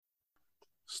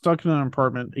Stuck in an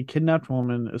apartment, a kidnapped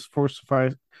woman is forced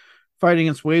to fight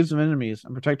against waves of enemies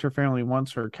and protect her family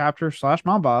once her captor slash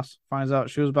mob boss finds out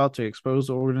she was about to expose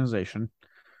the organization.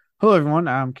 Hello, everyone.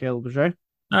 I'm Caleb Boucher,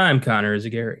 I'm Connor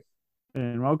Zagari.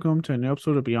 and welcome to a new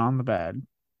episode of Beyond the Bad.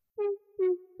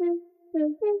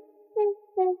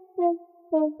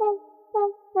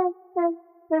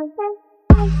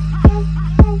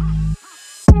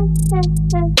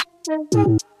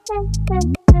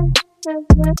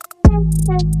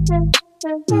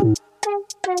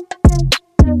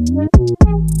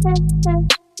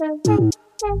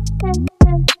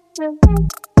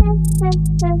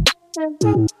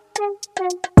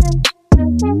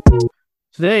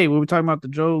 Today, we'll be talking about the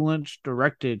Joe Lynch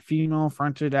directed female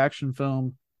fronted action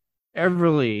film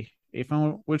Everly, a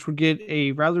film which would get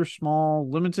a rather small,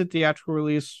 limited theatrical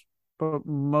release, but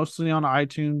mostly on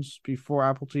iTunes before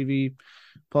Apple TV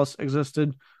Plus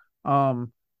existed.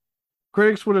 Um,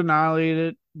 Critics would annihilate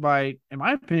it by, in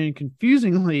my opinion,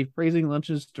 confusingly praising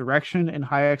Lynch's direction and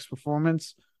Hayek's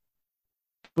performance,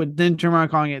 but then turn around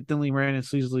calling it thinly ran and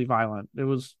sleazily violent. It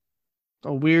was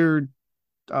a weird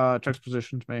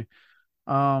juxtaposition to me.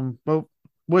 But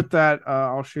with that,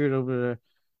 I'll share it over to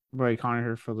Ray Connor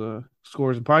here for the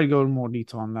scores and probably go into more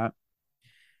detail on that.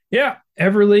 Yeah,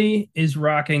 Everly is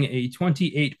rocking a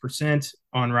 28%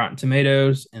 on Rotten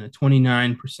Tomatoes and a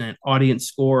 29% audience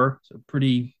score. So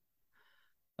pretty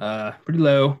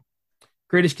low.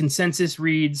 Greatest consensus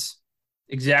reads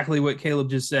exactly what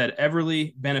Caleb just said.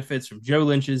 Everly benefits from Joe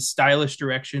Lynch's stylish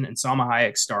direction and Salma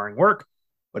Hayek's starring work,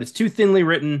 but it's too thinly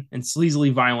written and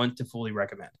sleazily violent to fully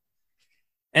recommend.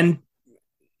 And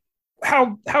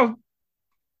how how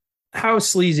how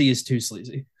sleazy is too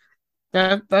sleazy?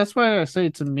 That's why I say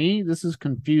to me this is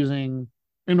confusing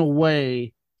in a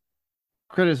way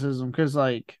criticism because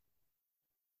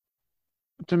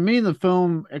to me the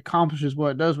film accomplishes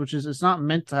what it does, which is it's not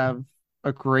meant to have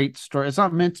a great story. It's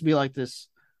not meant to be like this,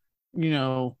 you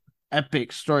know,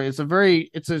 epic story. It's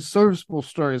a serviceable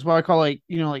story. It's what I call like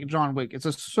John Wick. It's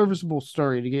a serviceable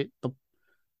story to get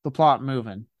the plot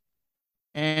moving.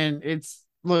 And it's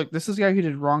look, this is the guy who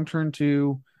did Wrong Turn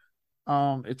 2.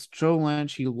 It's Joe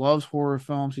Lynch. He loves horror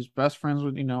films. He's best friends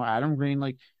with, Adam Green.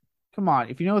 Like, come on,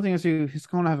 if you know the thing is, he's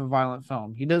going to have a violent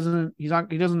film. He does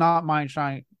not mind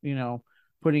shying,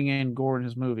 putting in gore in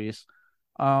his movies.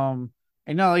 And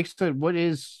now, like I said, what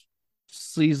is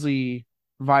sleazy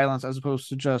violence as opposed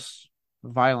to just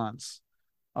violence?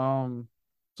 So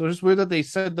it's just weird that they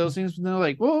said those things, but they're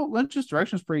like, well, Lynch's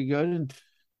direction is pretty good and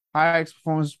Hayek's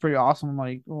performance is pretty awesome. I'm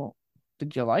like, well,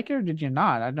 did you like it or did you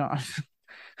not? I don't.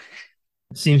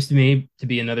 Seems to me to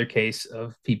be another case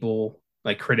of people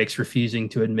like critics refusing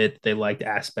to admit they liked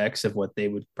aspects of what they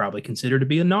would probably consider to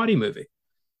be a naughty movie.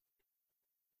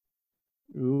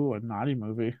 Ooh, a naughty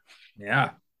movie.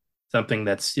 Yeah. Something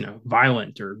that's,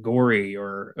 violent or gory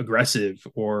or aggressive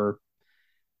or,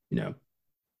 you know,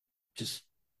 just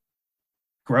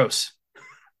gross.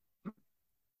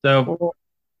 So, Well,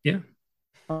 yeah.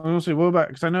 I was gonna say, what about?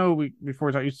 Because I know we before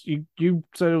we talked, you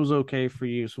said it was okay for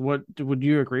you. So, what would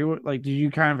you agree with? Like, did you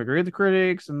kind of agree with the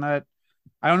critics and that?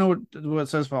 I don't know what it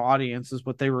says for audiences,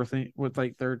 what they were what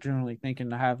like they're generally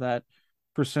thinking to have that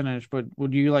percentage. But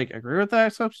would you like agree with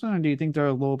that assumption, or do you think they're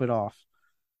a little bit off?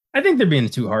 I think they're being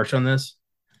too harsh on this.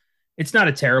 It's not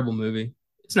a terrible movie.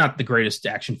 It's not the greatest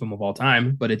action film of all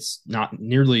time, but it's not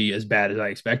nearly as bad as I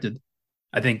expected.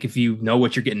 I think if you know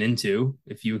what you're getting into,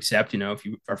 if you accept, if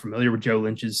you are familiar with Joe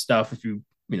Lynch's stuff, if you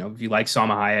like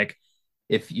Salma Hayek,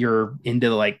 if you're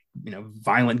into like,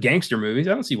 violent gangster movies,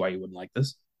 I don't see why you wouldn't like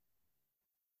this.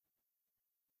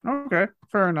 Okay,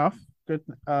 fair enough. Good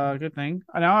thing.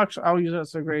 And I'll use that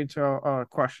as a grade to a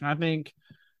question. I think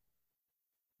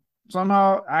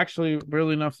somehow, actually,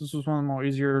 really enough, this was one of the more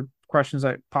easier questions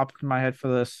that popped in my head for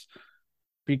this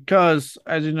because,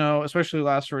 as you know, especially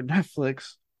last year at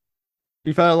Netflix,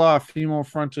 we've had a lot of female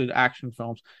fronted action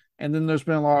films. And then there's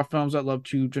been a lot of films that love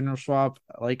to gender swap,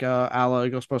 like a la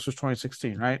Ghostbusters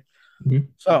 2016, right? Mhm.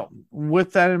 So,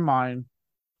 with that in mind,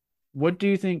 what do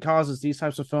you think causes these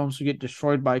types of films to get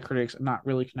destroyed by critics and not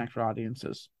really connect with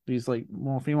audiences? These like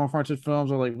more female fronted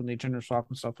films or like when they gender swap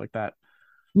and stuff like that.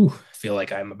 Ooh, I feel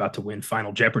like I'm about to win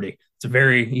Final Jeopardy. It's a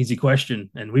very easy question,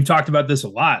 and we've talked about this a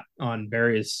lot on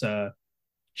various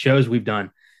shows we've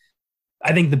done.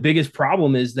 I think the biggest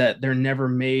problem is that they're never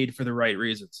made for the right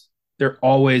reasons. They're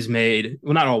always made,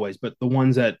 well, not always, but the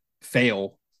ones that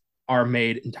fail are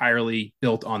made entirely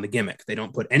built on the gimmick. They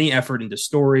don't put any effort into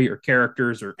story or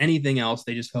characters or anything else.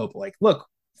 They just hope, like, look,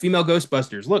 female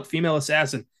Ghostbusters, look, female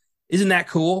assassin. Isn't that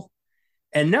cool?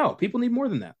 And no, people need more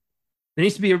than that. There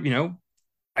needs to be,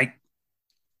 like,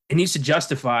 it needs to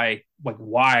justify like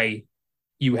why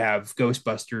you have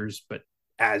Ghostbusters, but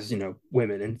as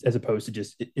women, and as opposed to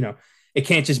just it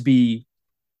can't just be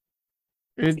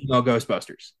It female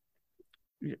Ghostbusters.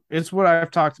 it's what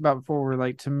I've talked about before. Where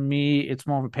like to me, it's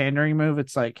more of a pandering move.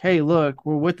 It's like, hey, look,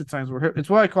 we're with the times. It's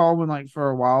what I call when like for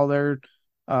a while there,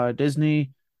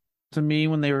 Disney to me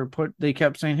when they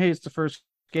kept saying, hey, it's the first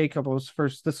gay couple, it's the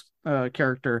first this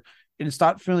character, and it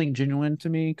stopped feeling genuine to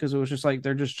me because it was just like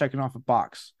they're just checking off a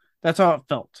box. That's how it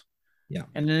felt. Yeah.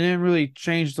 And they didn't really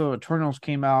change the Eternals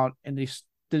came out and they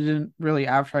didn't really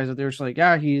advertise it. They were just like,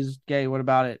 yeah, he's gay. What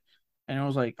about it? And it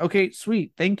was like, okay,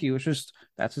 sweet, thank you. It's just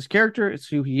that's his character. It's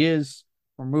who he is.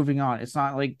 We're moving on. It's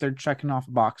not like they're checking off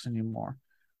a box anymore.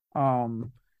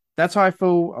 Um, that's how I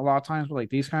feel a lot of times with like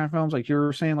these kind of films. Like you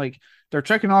were saying, like they're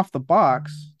checking off the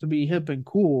box to be hip and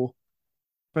cool,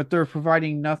 but they're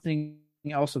providing nothing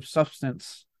else of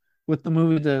substance with the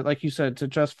movie to, like you said, to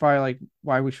justify like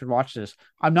why we should watch this.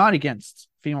 I'm not against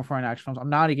female foreign action films. I'm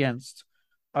not against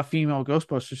a female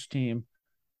Ghostbusters team,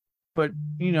 but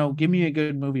give me a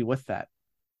good movie with that.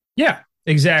 Yeah,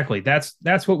 exactly. That's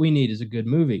what we need is a good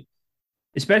movie,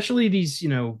 especially these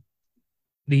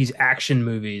action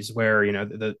movies where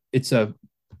it's a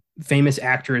famous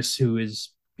actress who is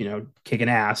kicking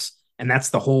ass, and that's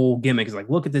the whole gimmick. Is like,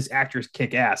 look at this actress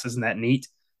kick ass, isn't that neat?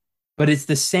 But it's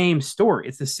the same story,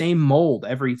 it's the same mold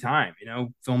every time.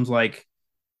 Films like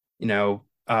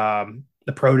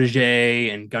The Protege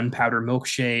and Gunpowder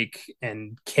Milkshake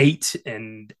and Kate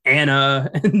and Anna,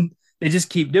 and they just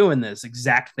keep doing this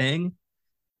exact thing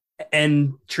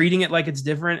and treating it like it's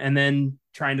different, and then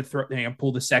trying to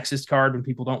pull the sexist card when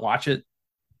people don't watch it.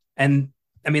 And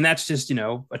I mean, that's just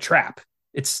a trap.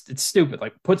 It's stupid.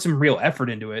 Like, put some real effort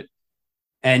into it,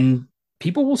 and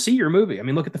people will see your movie. I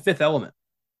mean, look at The Fifth Element,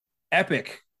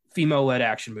 epic female-led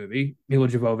action movie. Mila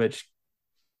Jovovich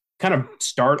kind of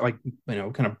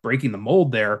kind of breaking the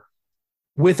mold there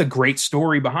with a great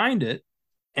story behind it,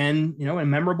 and a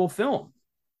memorable film.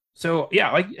 So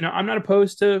yeah, like I'm not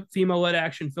opposed to female-led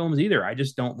action films either. I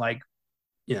just don't like,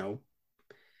 I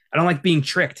don't like being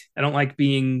tricked. I don't like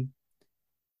being,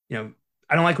 I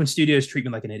don't like when studios treat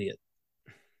me like an idiot.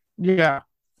 Yeah,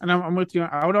 and I'm with you.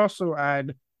 I would also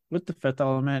add with The Fifth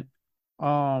Element,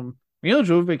 Mila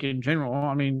Jovovich in general.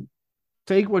 I mean,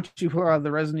 take what you put out of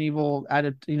the Resident Evil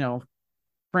added,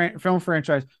 film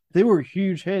franchise. They were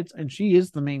huge hits, and she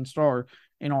is the main star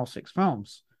in all 6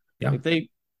 films. Yeah. Like they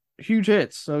huge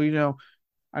hits. So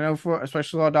I know for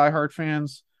especially a lot of diehard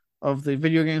fans of the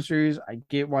video game series, I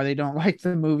get why they don't like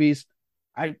the movies.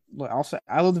 I'll say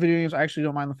I love the video games. I actually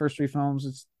don't mind the first 3 films.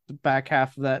 It's the back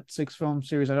half of that 6 film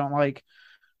series I don't like.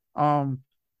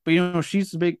 But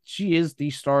she is the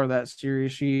star of that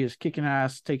series. She is kicking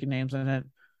ass, taking names in it.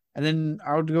 And then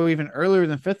I would go even earlier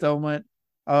than Fifth Element,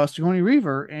 Sigourney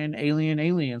Weaver in Alien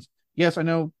Aliens. Yes, I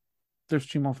know there's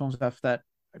 2 more films after that.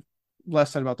 Less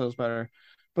said about those better.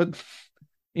 But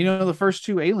the first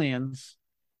 2 Aliens,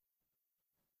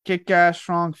 kick ass,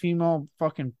 strong female,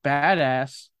 fucking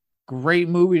badass, great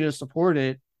movie to support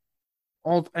it.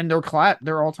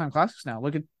 They're all time classics now.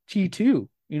 Look at T2,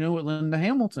 with Linda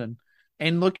Hamilton,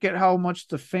 and look at how much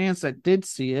the fans that did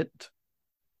see it,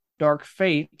 Dark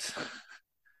Fate,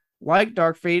 like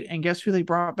Dark Fate, and guess who they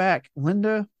brought back?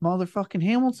 Linda motherfucking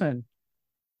Hamilton.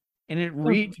 And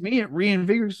to me, it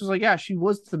reinvigorates. It was like, yeah, she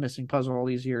was the missing puzzle all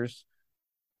these years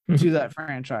to that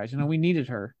franchise. We needed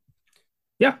her.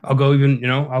 Yeah, I'll go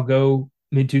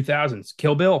mid 2000s.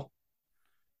 Kill Bill.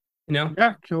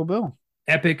 Yeah, Kill Bill.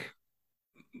 Epic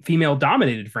female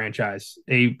dominated franchise,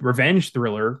 a revenge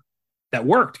thriller that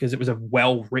worked because it was a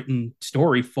well written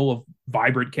story full of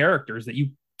vibrant characters that you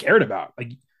cared about.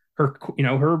 Like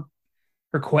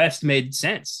her quest made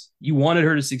sense. You wanted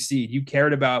her to succeed. You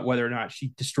cared about whether or not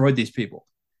she destroyed these people.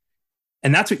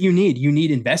 And that's what you need. You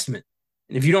need investment.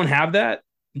 And if you don't have that,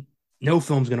 no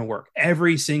film's going to work.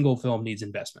 Every single film needs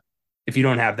investment. If you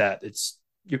don't have that,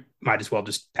 you might as well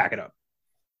just pack it up.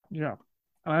 Yeah.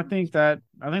 And I think that's,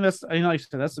 like I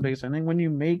said, that's the biggest thing. I think when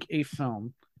you make a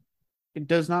film, it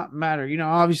does not matter.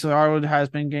 Obviously Hollywood has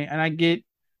been getting, and I get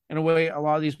in a way a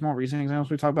lot of these more recent examples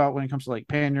we talk about when it comes to like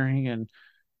pandering, and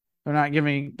they're not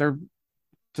giving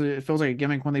it feels like a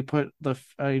gimmick when they put the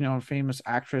famous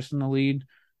actress in the lead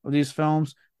of these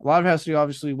films. A lot of it has to do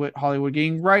obviously with Hollywood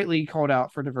getting rightly called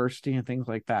out for diversity and things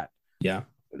like that. Yeah.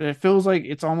 It feels like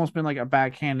it's almost been like a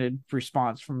backhanded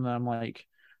response from them, like,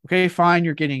 okay, fine,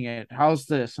 you're getting it. How's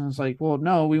this? And it's like, well,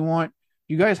 no,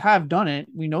 you guys have done it.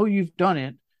 We know you've done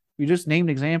it. We just named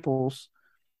examples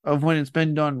of when it's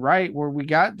been done right, where we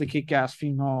got the kick-ass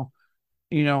female,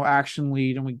 action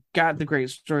lead, and we got the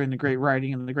great story and the great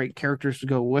writing and the great characters to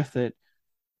go with it.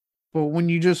 But when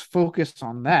you just focus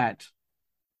on that,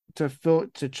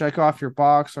 to check off your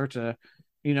box or to,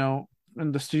 you know,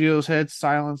 in the studio's head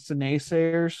silence the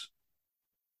naysayers,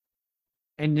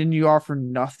 and then you offer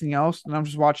nothing else. And I'm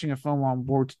just watching a film on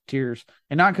bored to tears,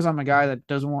 and not because I'm a guy that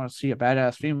doesn't want to see a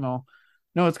badass female.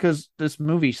 No, it's because this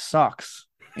movie sucks,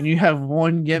 and you have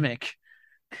one gimmick.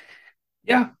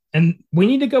 Yeah, and we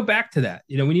need to go back to that.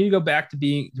 We need to go back to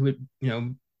being to it,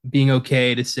 being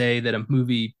okay to say that a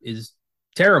movie is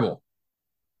terrible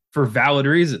for valid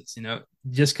reasons.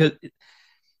 Just because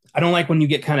I don't like when you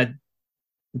get kind of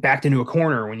backed into a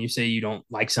corner when you say you don't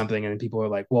like something, and then people are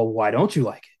like, "Well, why don't you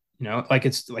like it?" Like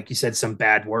it's like you said some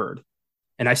bad word,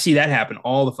 and I see that happen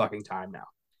all the fucking time now.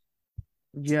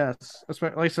 Yes,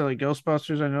 especially like I said, like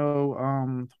Ghostbusters. I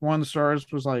know one of the stars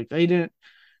was like they didn't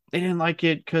like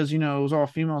it because it was all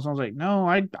females. I was like, no,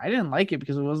 I didn't like it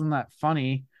because it wasn't that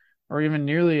funny or even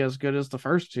nearly as good as the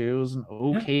first two. It was an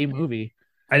Yeah. okay movie.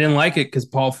 I didn't like it because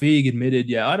Paul Feig admitted,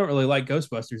 "Yeah, I don't really like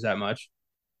Ghostbusters that much,"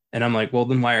 and I'm like, "Well,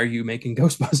 then why are you making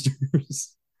Ghostbusters?"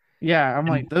 Yeah, I'm And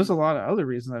like, there's a lot of other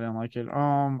reasons I didn't like it.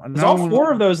 because Another one,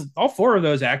 all four of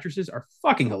those actresses are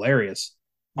fucking hilarious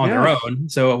on their yes, own.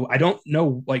 So I don't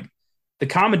know, like the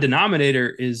common denominator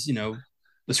is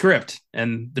the script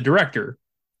and the director.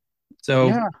 So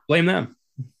yeah, blame them.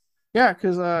 yeah,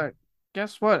 because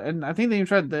guess what? And I think they even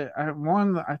tried the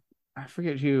one. I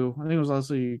forget who. I think it was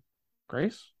Leslie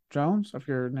Grace Jones. I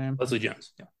forget her name. Leslie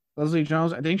Jones. Yeah. Leslie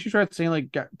Jones. I think she tried saying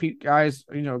like guys,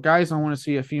 guys don't want to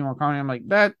see a female comedy. I'm like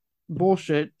that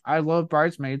bullshit. I love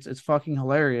Bridesmaids. It's fucking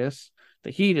hilarious. The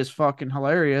Heat is fucking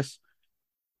hilarious.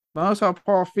 But that's how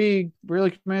Paul Feig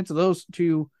really committed to those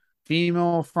two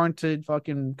female fronted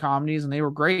fucking comedies, and they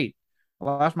were great. I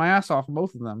laughed my ass off in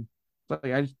both of them. Like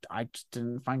I just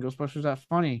didn't find Ghostbusters that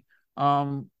funny.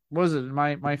 What was it?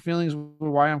 My feelings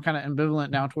were why I'm kind of ambivalent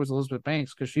now towards Elizabeth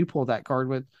Banks because she pulled that card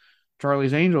with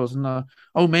Charlie's Angels and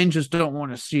men just don't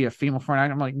want to see a female front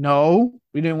act. I'm like, no,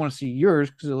 we didn't want to see yours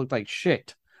because it looked like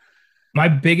shit. My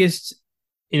biggest,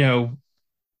 you know,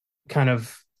 kind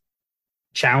of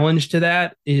challenge to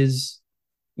that is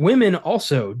women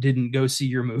also didn't go see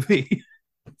your movie.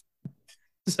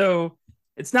 So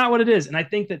it's not what it is. And I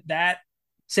think that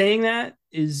saying that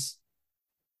is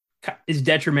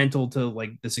detrimental to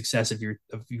like the success of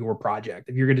your project.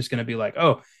 If you're just going to be like,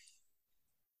 oh,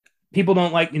 people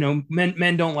don't like,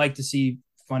 men don't like to see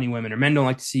funny women, or men don't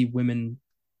like to see women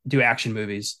do action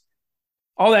movies.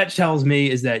 All that tells me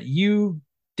is that you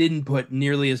didn't put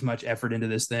nearly as much effort into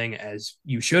this thing as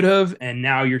you should have, and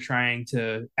now you're trying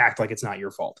to act like it's not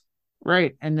your fault.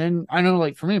 Right. And then I know,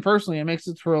 like, for me personally, it makes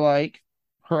it for like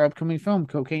her upcoming film,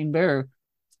 Cocaine Bear.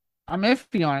 I'm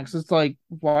iffy on it because it's like,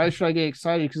 why should I get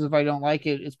excited? Because if I don't like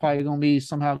it, it's probably going to be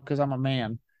somehow because I'm a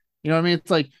man. You know what I mean?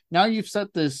 It's like now you've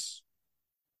set this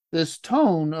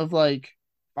tone of like,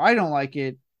 if I don't like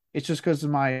it, it's just because of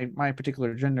my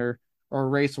particular gender or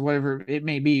race or whatever it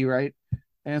may be, right?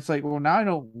 And it's like, well, now I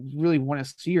don't really want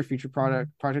to see your future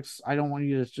projects. I don't want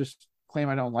you to just claim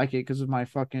I don't like it because of my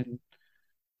fucking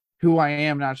who I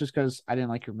am, not just because I didn't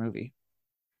like your movie.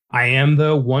 I am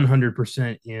though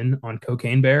 100% in on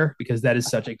Cocaine Bear because that is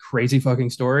such a crazy fucking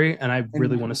story, and I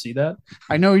really And want to see that.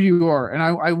 I know you are, and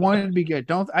I want it to be good.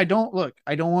 I don't look.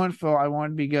 I don't want to feel. I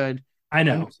want it to be good. I I'm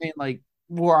know. just saying like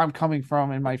where I'm coming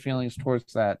from and my feelings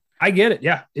towards that. I get it.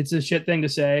 Yeah, it's a shit thing to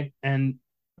say, and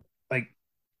like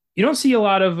you don't see a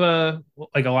lot of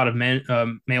like a lot of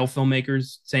men male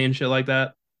filmmakers saying shit like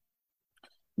that.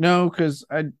 No, because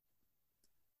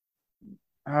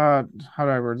how do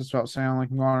I word this without sounding like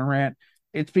I'm going on a rant?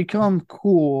 It's become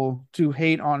cool to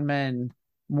hate on men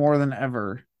more than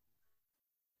ever.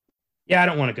 Yeah, I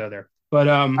don't want to go there, but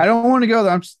I don't want to go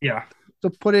there. I'm just yeah, to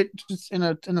put it just in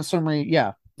a summary.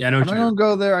 Yeah, yeah, I know I'm what not you mean. gonna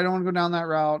go there. I don't want to go down that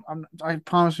route. I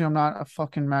promise you, I'm not a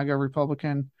fucking MAGA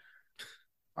Republican.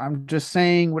 I'm just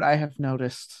saying what I have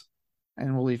noticed,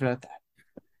 and we'll leave it at that.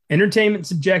 Entertainment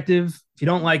subjective. If you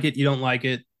don't like it, you don't like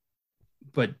it,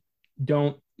 but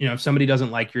don't if somebody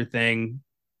doesn't like your thing,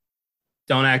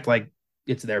 don't act like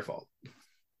it's their fault.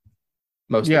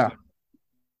 Most of the Yeah, time.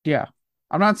 yeah.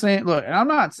 I'm not saying look, and I'm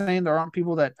not saying there aren't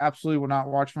people that absolutely will not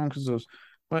watch them because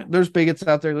but there's bigots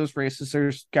out there, there's racists,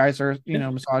 there's guys that are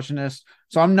Yeah. misogynists.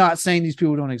 So I'm not saying these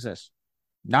people don't exist.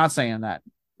 Not saying that.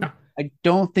 No. I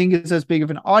don't think it's as big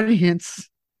of an audience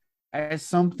as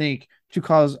some think to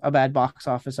cause a bad box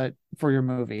office for your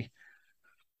movie.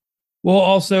 Well,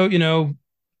 also,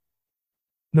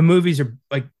 the movies are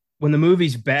like when the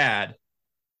movie's bad,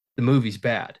 the movie's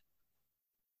bad.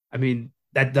 I mean,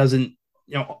 that doesn't,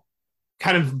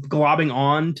 kind of globbing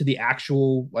on to the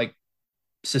actual like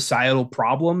societal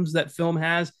problems that film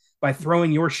has by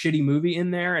throwing your shitty movie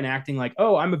in there and acting like,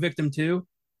 oh, I'm a victim too.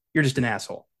 You're just an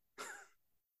asshole.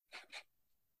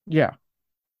 Yeah.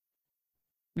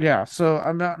 Yeah, so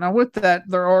I'm not now with that.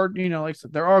 There are, like I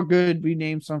said, there are good. We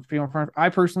named some female front. I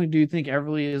personally do think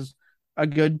Everly is a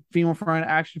good female front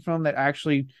action film that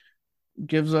actually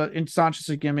gives a. It's not just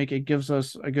a gimmick. It gives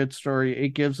us a good story. It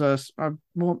gives us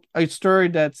a story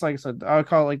that's like I said. I would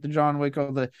call it like the John Wick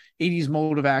or the '80s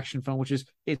mold of action film, which is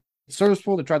it's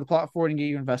serviceable to drive the plot forward and get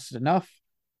you invested enough.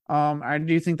 I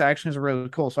do think the action is really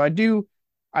cool. So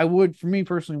I would, for me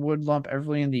personally, would lump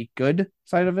Everly in the good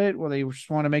side of it, where they just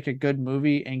want to make a good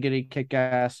movie and get a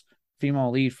kick-ass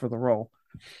female lead for the role.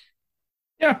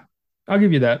 Yeah, I'll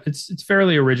give you that. It's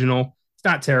fairly original. It's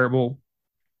not terrible,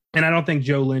 and I don't think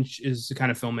Joe Lynch is the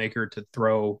kind of filmmaker to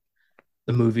throw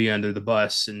the movie under the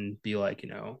bus and be like,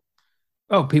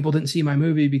 oh, people didn't see my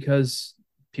movie because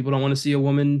people don't want to see a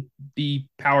woman be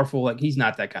powerful. Like he's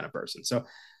not that kind of person. So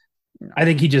I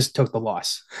think he just took the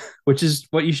loss, which is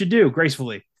what you should do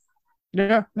gracefully.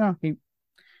 Yeah, no, he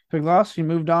took loss. He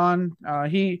moved on. I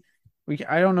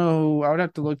don't know. I would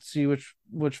have to look to see which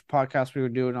podcast we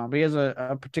would do it on. But he has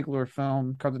a particular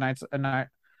film called The Knights of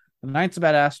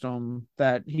Badassdom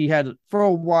that he had for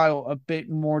a while a bit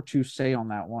more to say on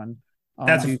that one.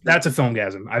 That's a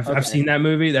filmgasm. I've seen that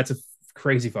movie. That's a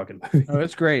crazy fucking movie. Oh,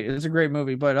 it's great. It's a great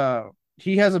movie, but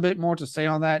he has a bit more to say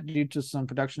on that due to some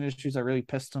production issues that really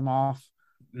pissed him off.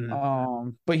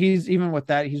 But he's even with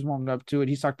that, he's warmed up to it.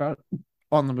 He's talked about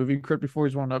on the movie crypt before.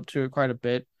 He's warmed up to it quite a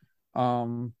bit.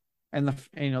 And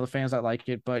the fans that like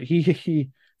it, but he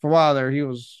for a while there he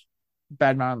was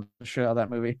bad mouthing the shit out of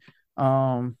that movie.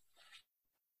 I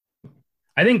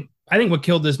think what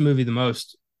killed this movie the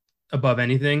most above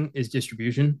anything is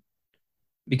distribution,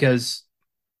 because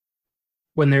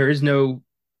when there is no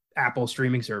Apple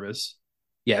streaming service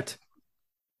yet,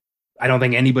 I don't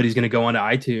think anybody's going to go onto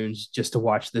iTunes just to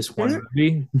watch this one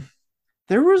movie.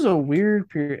 There was a weird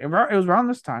period. It was around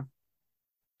this time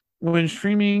when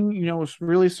streaming, was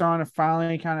really starting to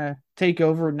finally kind of take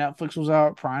over. Netflix was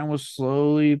out. Prime was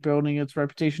slowly building its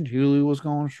reputation. Hulu was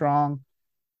going strong.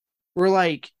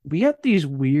 We had these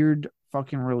weird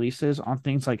fucking releases on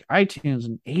things like iTunes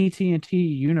and AT&T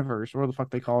Universe, or what the fuck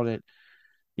they called it.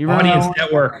 Audience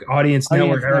Network. I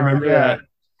remember that.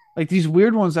 Like these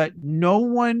weird ones that no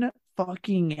one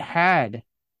fucking had.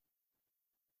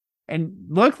 And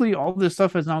luckily, all this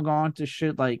stuff has now gone to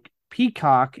shit like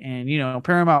Peacock and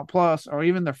Paramount Plus, or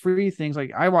even the free things.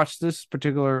 Like I watched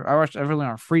Everly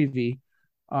on Freevee.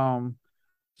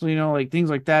 So like things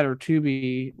like that or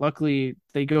Tubi. Luckily,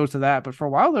 they go to that. But for a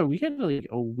while though, we had like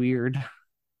a weird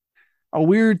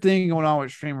thing going on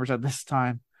with streamers at this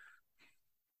time.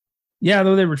 Yeah,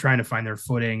 though they were trying to find their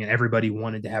footing, and everybody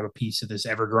wanted to have a piece of this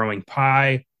ever-growing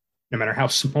pie, no matter how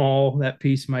small that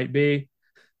piece might be.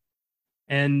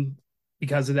 And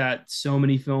because of that, so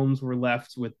many films were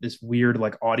left with this weird,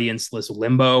 like, audienceless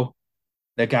limbo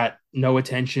that got no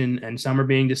attention. And some are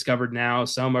being discovered now,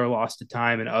 some are lost to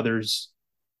time, and others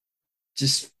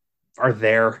just are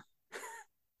there.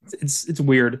 It's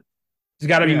weird. There's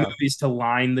got to be movies to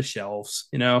line the shelves,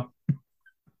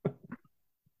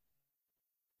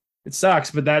 It sucks,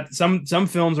 but that some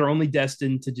films are only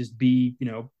destined to just be,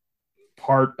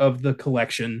 part of the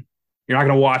collection. You're not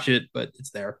going to watch it, but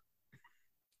it's there.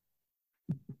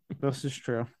 This is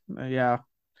true. Yeah.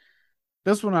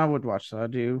 This one I would watch, though. I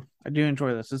do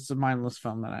enjoy this. It's a mindless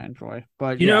film that I enjoy.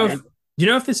 But do you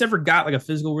know if this ever got like a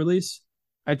physical release?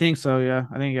 I think so, yeah.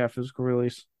 I think it got physical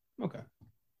release. Okay.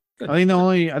 Good. I think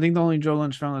the only Joe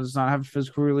Lynch film that does not have a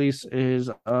physical release is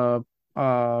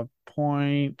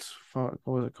Point. Fuck,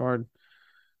 what was it called?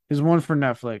 His one for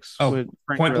Netflix. Oh, with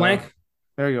Point Blank.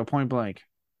 There you go, Point Blank.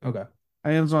 Okay. I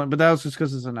think it's one, but that was just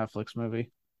because it's a Netflix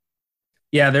movie.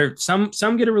 Yeah, there some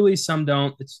get a release, some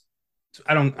don't.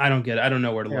 I don't get it. I don't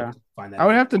know where to look to find that. I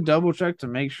would have to double check to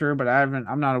make sure, but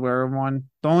I'm not aware of one.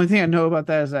 The only thing I know about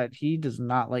that is that he does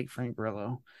not like Frank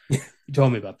Grillo. You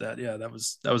told me about that. Yeah, that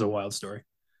was a wild story.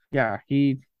 Yeah,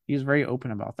 he's very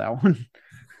open about that one.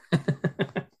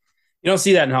 You don't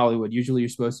see that in Hollywood. Usually you're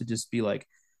supposed to just be like,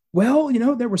 well,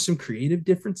 there were some creative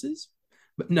differences.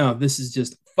 But no, this is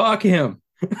just fuck him.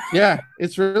 Yeah,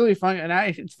 it's really funny. And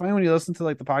it's funny when you listen to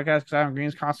like the podcast because Adam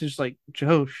Green's constantly just like,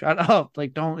 Joe, shut up.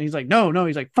 Like, don't. He's like, no.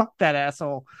 He's like, fuck that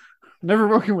asshole. Never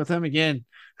working with him again.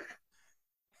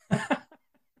 I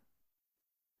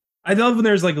love when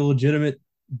there's like a legitimate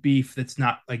beef that's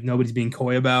not like nobody's being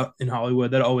coy about in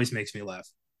Hollywood. That always makes me laugh.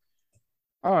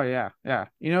 Oh yeah.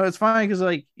 It's funny because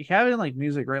like you have it in like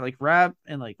music, right? Like rap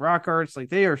and like rock arts, like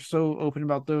they are so open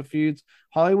about those feuds.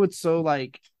 Hollywood's so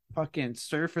like fucking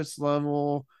surface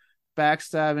level,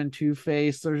 backstabbing,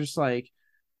 two-faced. They're just like,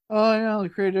 oh the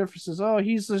creative differences. Oh,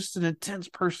 he's just an intense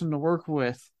person to work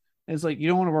with. It's like you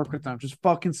don't want to work with them. Just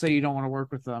fucking say you don't want to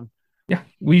work with them. Yeah,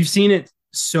 we've seen it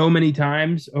so many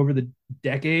times over the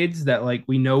decades that like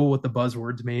we know what the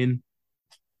buzzwords mean.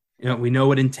 You know, we know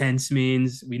what intense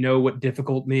means. We know what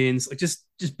difficult means. Like, just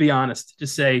be honest.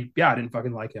 Just say, yeah, I didn't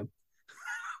fucking like him.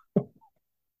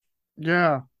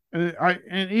 Yeah.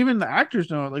 And even the actors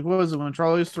know it. Like, what was it when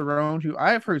Charlize Theron, who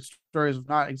I have heard stories of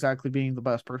not exactly being the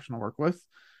best person to work with,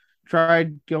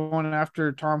 tried going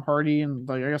after Tom Hardy and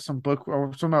like I guess some book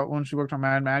or something about when she worked on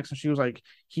Mad Max, and she was like,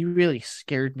 he really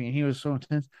scared me and he was so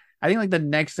intense. I think like the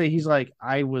next day he's like,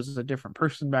 I was a different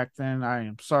person back then. I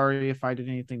am sorry if I did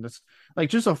anything that's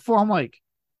like just a full. I'm like,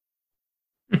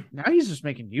 now he's just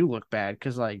making you look bad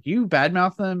because like you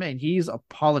badmouth him and he's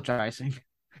apologizing.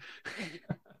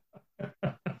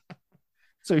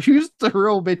 So who's the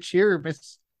real bitch here,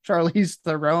 Miss Charlize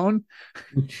Theron?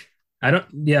 I don't,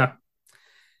 yeah,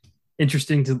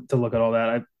 interesting to look at all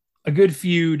that. A good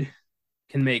feud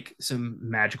can make some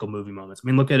magical movie moments. I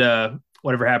mean, look at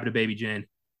Whatever Happened to Baby Jane.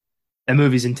 That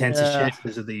movie's intense as Yeah, shit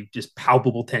because of the just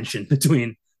palpable tension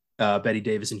between Betty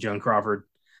Davis and Joan Crawford.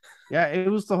 yeah. It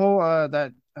was the whole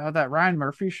that Ryan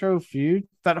Murphy show feud.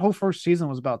 That whole first season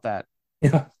was about that.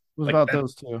 It Yeah, was like about that.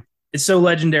 those two. It's so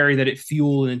legendary that it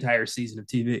fueled an entire season of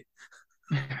TV.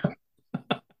 It's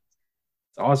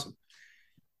awesome.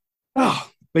 Oh,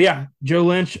 but yeah, Joe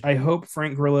Lynch. I hope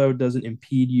Frank Grillo doesn't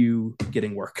impede you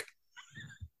getting work.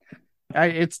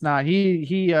 It's not.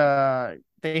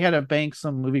 They had to bank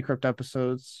some movie crypt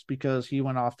episodes because he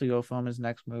went off to go film his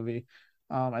next movie.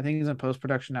 I think he's in post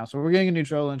production now, so we're getting a new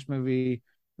Joe Lynch movie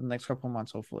in the next couple of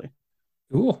months, hopefully.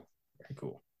 Cool, very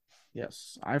cool.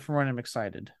 Yes, I for one am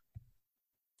excited.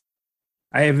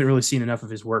 I haven't really seen enough of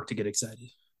his work to get excited.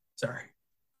 Sorry.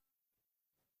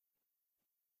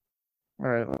 All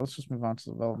right, let's just move on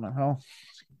to development hell.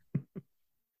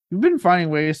 You've been finding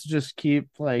ways to just keep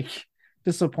like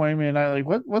disappointing me, and I like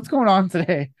what's going on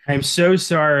today? I'm so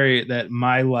sorry that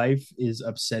my life is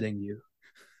upsetting you.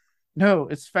 No,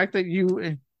 it's the fact that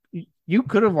you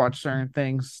could have watched certain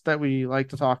things that we like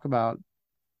to talk about,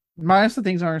 minus the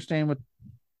things I understand with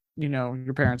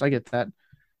your parents. I get that,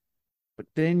 but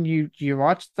then you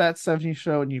watched that '70s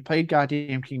show and you played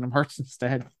goddamn Kingdom Hearts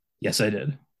instead. Yes, I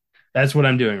did. That's what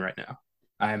I'm doing right now.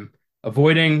 I'm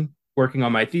avoiding working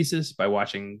on my thesis by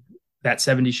watching that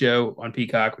 70 show on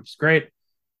Peacock, which is great,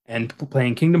 and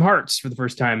playing Kingdom Hearts for the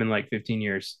first time in like 15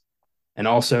 years, and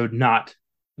also not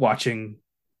watching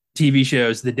TV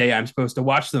shows the day I'm supposed to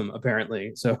watch them,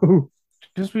 apparently. So,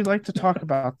 Because we like to talk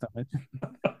about them.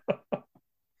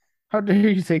 How dare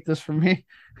you take this from me?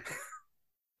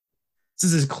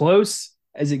 this is as close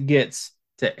as it gets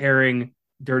to airing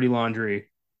dirty laundry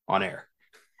on air.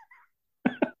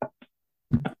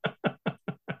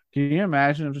 Can you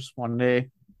imagine if just one day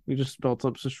we just built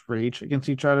up such rage against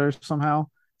each other somehow?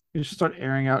 We just start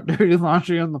airing out dirty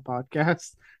laundry on the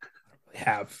podcast. I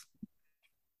have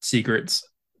secrets,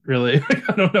 really.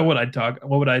 I don't know what I'd talk.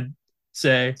 What would I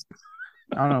say?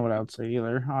 I don't know what I would say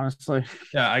either, honestly.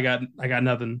 Yeah, I got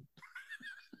nothing.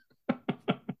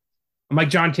 I'm like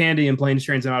John Candy in Planes,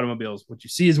 Trains, and Automobiles. What you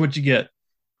see is what you get.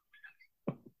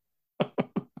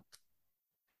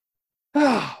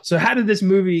 So how did this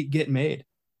movie get made?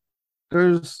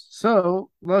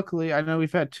 Luckily, I know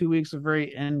we've had 2 weeks of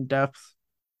very in-depth,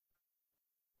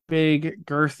 big,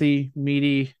 girthy,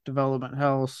 meaty development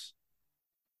hells.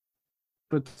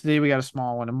 But today we got a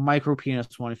small one, a micro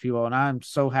penis one, if you will, and I'm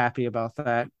so happy about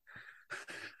that.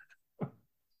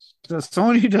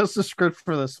 Someone who does the script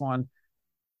for this one,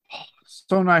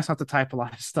 so nice not to type a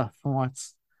lot of stuff for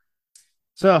once.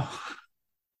 So,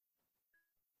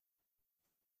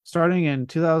 starting in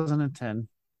 2010,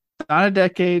 not a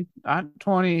decade, not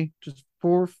 20, just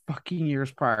 4 fucking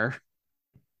years prior,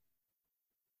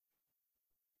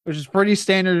 which is pretty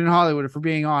standard in Hollywood, if we're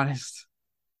being honest.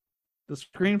 The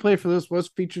screenplay for this was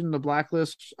featured in the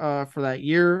blacklist for that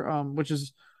year, which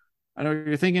is, I know what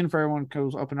you're thinking, for everyone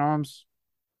goes up in arms,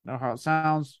 know how it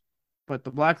sounds, but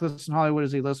the blacklist in Hollywood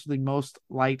is a list of the most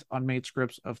liked unmade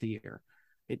scripts of the year.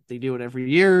 They do it every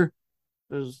year.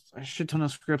 There's a shit ton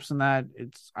of scripts in that.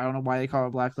 I don't know why they call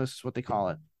it blacklist. It's what they call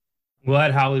it.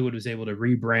 Glad Hollywood was able to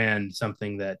rebrand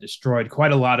something that destroyed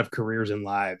quite a lot of careers and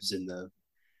lives in the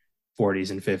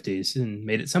 40s and 50s and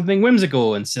made it something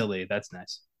whimsical and silly. That's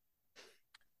nice.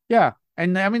 Yeah,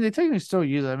 and I mean they technically still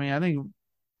use it. I mean I think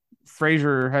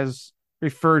Fraser has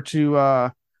referred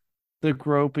to the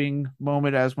groping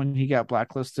moment as when he got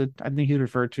blacklisted. I think he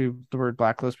referred to the word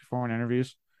blacklist before in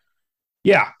interviews.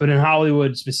 Yeah, but in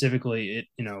Hollywood specifically,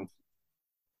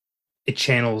 it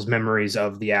channels memories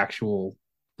of the actual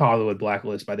Hollywood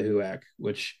blacklist by the HUAC,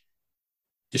 which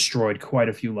destroyed quite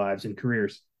a few lives and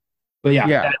careers. But yeah,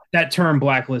 Yeah, that term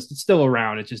blacklist, it's still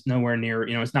around. It's just nowhere near,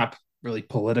 it's not really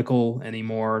political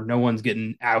anymore. No one's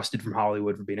getting ousted from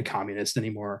Hollywood for being a communist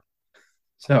anymore.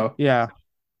 So yeah.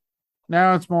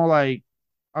 Now it's more like,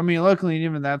 I mean, luckily,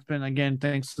 even that's been again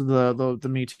thanks to the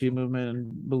Me Too movement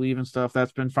and Believe and stuff.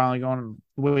 That's been finally going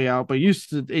way out. But used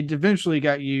to, it eventually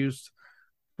got used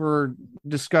for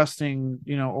disgusting,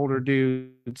 older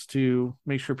dudes to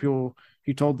make sure people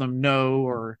who told them no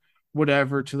or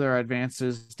whatever to their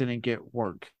advances didn't get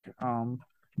work.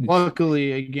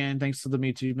 Luckily, again, thanks to the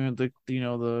Me Too movement,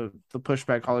 the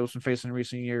pushback Hollywood's been facing in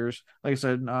recent years. Like I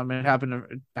said, it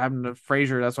happened to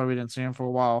Frazier. That's why we didn't see him for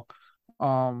a while.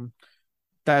 Um,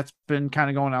 that's been kind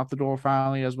of going out the door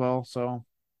finally as well. So,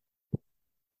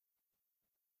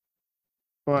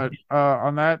 but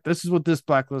on that, this is what this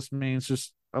blacklist means: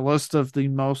 just a list of the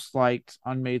most liked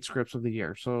unmade scripts of the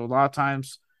year. So a lot of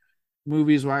times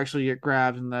movies will actually get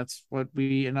grabbed, and that's what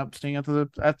we end up seeing at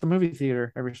the movie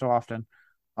theater every so often.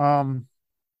 Um,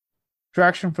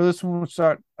 Traction for this one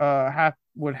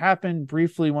would happen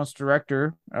briefly once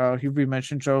director we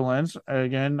mentioned Joe Lenz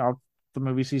again. The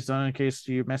movies he's done in case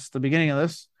you missed the beginning of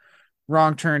this.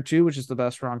 Wrong Turn 2, which is the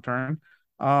best Wrong Turn.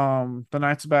 The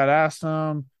Knights of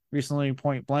Badassdom, recently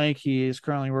Point Blank. He is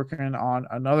currently working on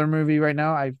another movie right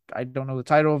now. I don't know the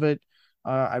title of it.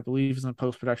 I believe he's in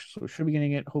post production, so we should be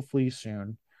getting it hopefully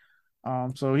soon.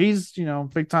 So he's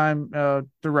big time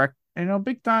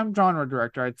big time genre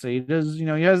director. I'd say he does. He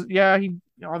has he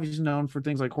obviously known for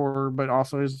things like horror, but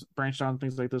also has branched on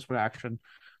things like this with action.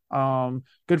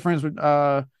 Good friends with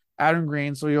Adam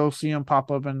Green, so you'll see him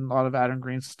pop up in a lot of Adam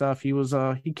Green stuff. He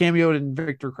cameoed in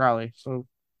Victor Crowley, so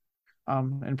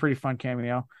and pretty fun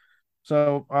cameo.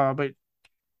 So but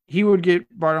he would get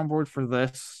brought on board for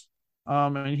this.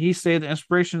 And he said the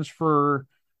inspirations for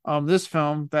this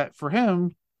film that for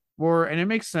him were, and it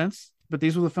makes sense, but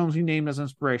these were the films he named as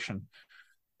inspiration: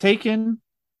 Taken,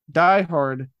 Die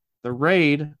Hard, The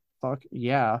Raid, fuck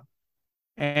yeah,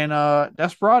 and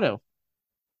Desperado.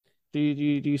 Do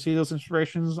you see those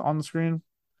inspirations on the screen?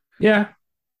 yeah,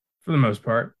 for the most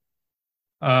part.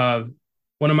 Uh,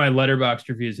 One of my letterboxd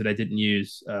reviews that I didn't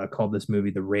use called this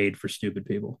movie "The Raid for Stupid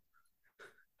People."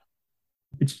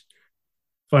 It's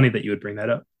funny that you would bring that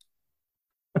up.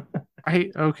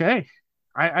 I okay.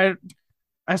 I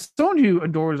as someone who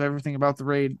adores everything about the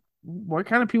raid, what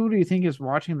kind of people do you think is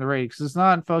watching the raid? Because it's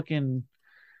not fucking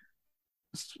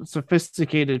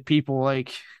sophisticated people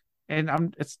like,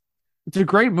 and it's a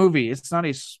great movie. It's not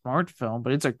a smart film,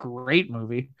 but it's a great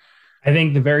movie. I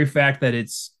think the very fact that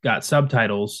it's got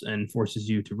subtitles and forces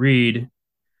you to read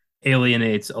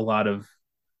alienates a lot of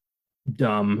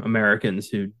dumb Americans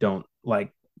who don't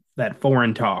like that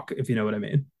foreign talk, if you know what I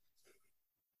mean.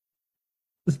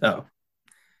 So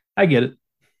I get it.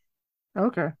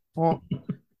 Okay, well,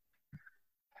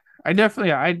 I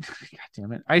definitely God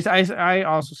damn it. I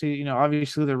also see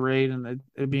obviously the raid and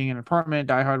it being an apartment,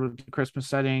 Die Hard with the Christmas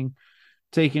setting,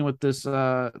 taken with this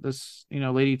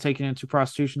lady taken into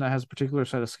prostitution that has a particular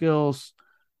set of skills,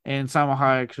 and Salma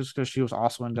Hayek just because she was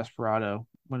also in Desperado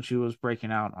when she was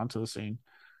breaking out onto the scene.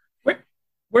 Where,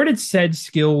 where did said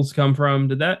skills come from?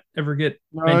 Did that ever get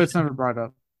No, it's mentioned? never brought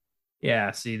up.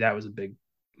 Yeah, see, that was a big.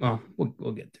 Well,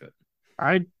 we'll get to it.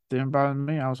 I didn't bother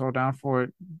me. I was all down for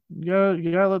it.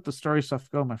 You gotta let the story stuff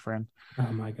go, my friend.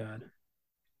 Oh my god.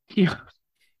 Yeah.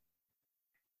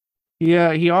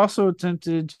 Yeah, he also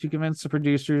attempted to convince the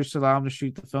producers to allow him to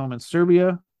shoot the film in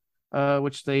Serbia,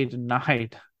 which they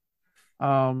denied.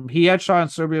 He had shot in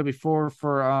Serbia before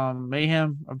for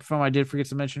Mayhem, a film I did forget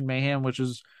to mention, Mayhem, which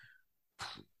is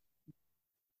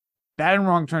that and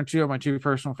Wrong Turn 2 are my two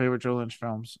personal favorite Joe Lynch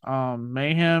films.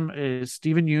 Mayhem is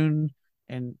Stephen Yeun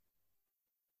and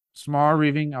Samara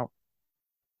Weaving. I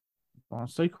want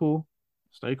to stay cool.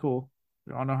 Stay cool.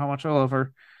 We all know how much I love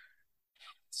her.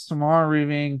 Samara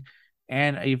Weaving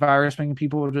and a virus making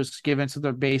people just give into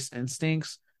their base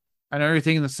instincts and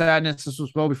everything in the sadness. This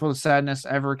was well before the sadness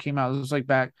ever came out. This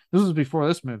was before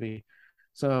this movie.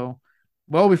 So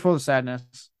well before the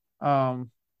sadness.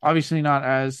 Obviously not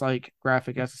as like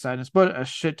graphic as the sadness, but a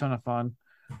shit ton of fun.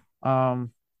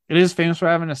 It is famous for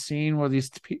having a scene where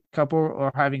these couple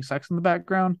are having sex in the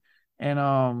background,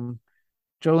 and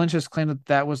Joe Lynch has claimed that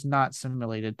that was not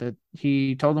simulated. That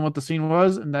he told them what the scene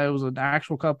was, and that it was an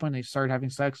actual couple, and they started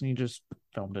having sex, and he just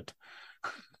filmed it.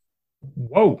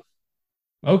 Whoa.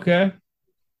 Okay.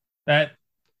 That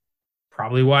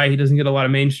probably why he doesn't get a lot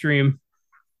of mainstream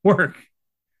work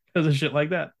because of shit like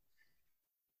that.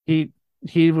 He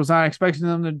he was not expecting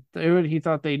them to do it. He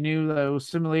thought they knew that it was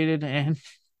simulated, and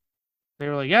they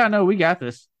were like, "Yeah, no, we got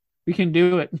this. We can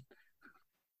do it."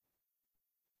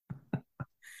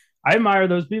 I admire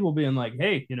those people being like,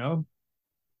 hey,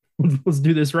 Let's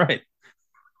do this right.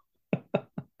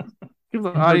 Give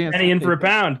the For a audience penny what in they for a paid.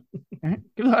 pound.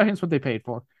 Give the audience what they paid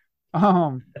for.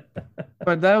 Um,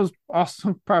 but that was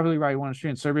also probably why he wanted to shoot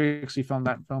in Serbia because he filmed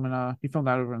that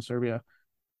over in Serbia.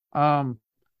 Um,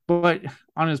 but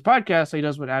on his podcast, he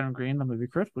does with Adam Green, the movie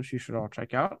Chris, which you should all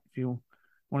check out if you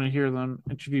want to hear them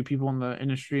interview people in the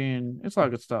industry, and it's a lot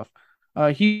of good stuff.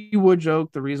 He would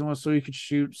joke the reason was so he could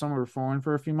shoot somewhere foreign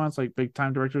for a few months, like big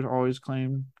time directors always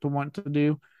claim to want to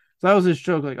do. So that was his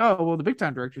joke, like, oh well, the big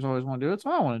time directors always want to do it, so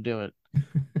I want to do it.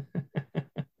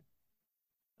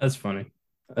 That's funny.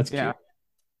 That's Yeah.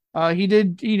 cute. He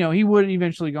did, he would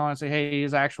eventually go on and say, hey,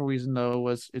 his actual reason though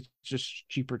was it's just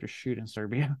cheaper to shoot in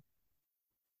Serbia.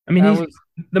 I mean, That he's was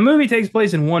the movie takes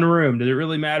place in one room. Did it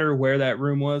really matter where that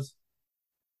room was?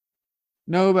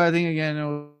 No, but I think again it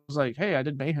was like, hey, I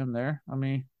did Mayhem there. Let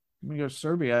me go to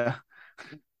Serbia.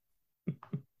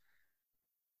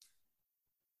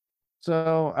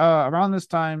 So around this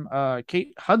time,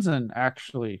 Kate Hudson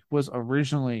actually was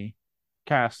originally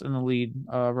cast in the lead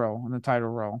role, in the title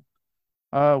role.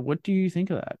 What do you think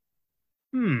of that?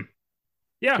 Hmm.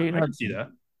 Yeah, Kate I can see Hudson. that.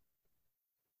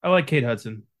 I like Kate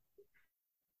Hudson.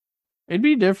 It'd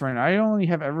be different. I only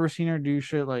have ever seen her do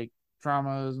shit like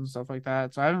dramas and stuff like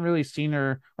that. So I haven't really seen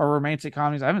her or romantic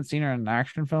comedies. I haven't seen her in an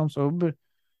action film, so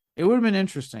it would have been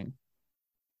interesting.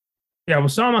 Yeah, well,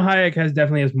 Salma Hayek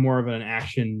definitely has more of an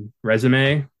action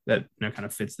resume that kind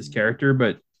of fits this character.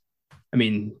 But I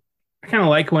mean, I kind of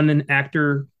like when an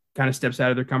actor kind of steps out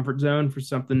of their comfort zone for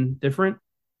something different.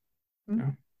 Hmm. You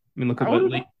know? I mean, I would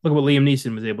look at what Liam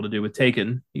Neeson was able to do with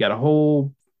Taken. You got a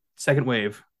whole second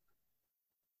wave.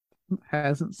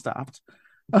 hasn't stopped.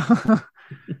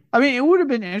 It would have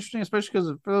been interesting, especially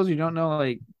because for those who don't know,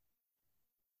 like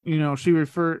she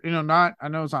referred, not I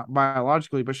know it's not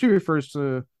biologically, but she refers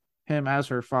to him as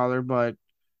her father. But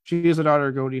she is a daughter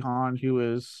of Goldie Hawn, who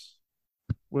is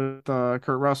with Kurt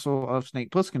Russell of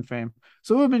Snake Plissken fame.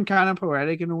 So it would have been kind of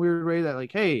poetic in a weird way that,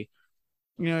 like, hey,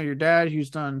 your dad who's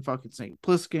done fucking Snake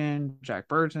Plissken, Jack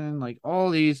Burton, like all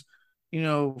these,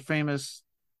 famous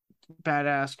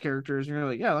badass characters. And you're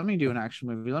like, yeah, let me do an action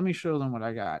movie. Let me show them what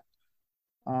I got.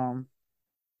 Um,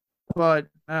 but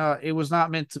it was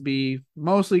not meant to be,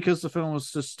 mostly because the film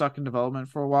was just stuck in development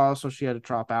for a while, so she had to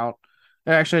drop out.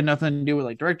 It actually had nothing to do with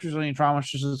like directors or any trauma.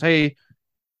 She just says, hey,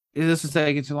 this is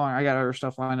taking too long. I got other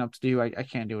stuff lined up to do. I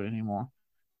can't do it anymore.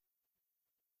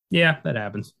 Yeah, that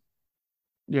happens.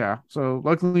 Yeah. So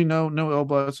luckily, no ill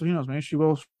blood. So who knows? Maybe she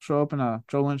will show up in a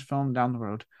Joe Lynch film down the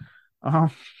road.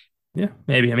 Um, Yeah,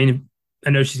 maybe. I mean,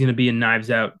 I know she's going to be in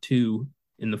Knives Out 2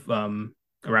 in the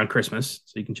around Christmas,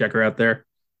 so you can check her out there.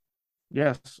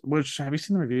 yes. Which have you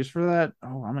seen the reviews for that?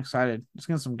 Oh, I'm excited. It's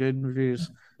getting some good reviews.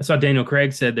 I saw Daniel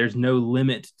Craig said there's no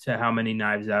limit to how many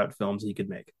Knives Out films he could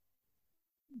make.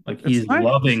 Like It's he's nice.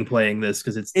 loving playing this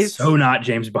because it's so It's not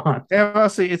James Bond. Yeah, I'll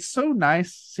say it's so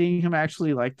nice seeing him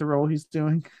actually like the role he's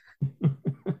doing.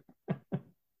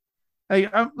 Like,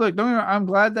 look, don't get me wrong, I'm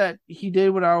glad that he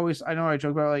did what I know I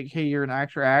joke about, like, hey, you're an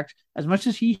actor, act. As much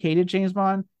as he hated James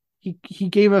Bond, he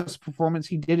gave us performance.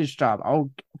 He did his job.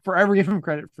 I'll forever give him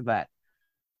credit for that.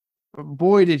 But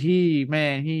boy, did he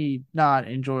not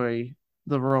enjoy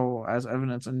the role, as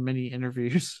evidence in many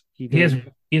interviews. He He has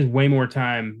did. he has way more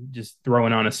time just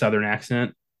throwing on a southern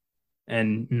accent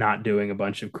and not doing a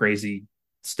bunch of crazy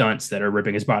stunts that are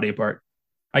ripping his body apart.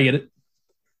 I get it.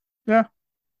 Yeah.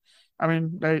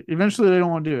 Eventually they don't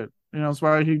want to do it. That's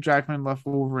why Hugh Jackman left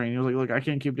Wolverine. He was like, look, I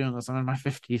can't keep doing this. I'm in my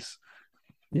 50s.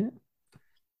 Yeah.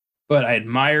 But I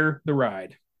admire the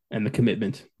ride and the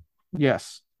commitment.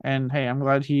 Yes. And hey, I'm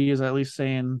glad he is at least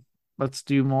saying, let's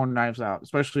do more Knives Out,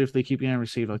 especially if they keep getting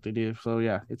received like they do. So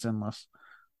yeah, it's endless.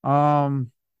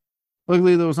 Um,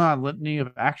 Luckily there was not a litany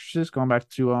of actresses going back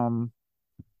to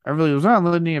I really was not a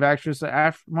litany of actresses.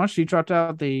 After once she dropped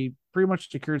out, they pretty much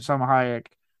secured Salma Hayek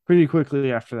pretty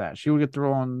quickly after that. She would get the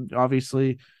role and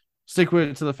obviously stick with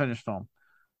it to the finished film.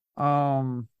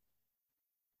 Um,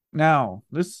 Now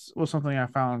this was something I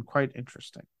found quite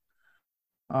interesting.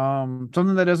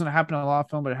 Something that doesn't happen in a lot of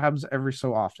film, but it happens every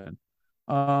so often.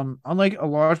 Unlike a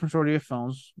large majority of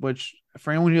films, which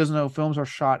for anyone who doesn't know, films are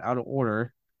shot out of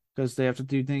order because they have to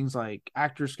do things like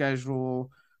actor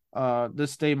schedule.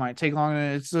 This day might take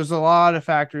longer. There's a lot of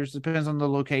factors. Depends on the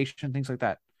location, things like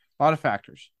that. A lot of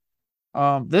factors.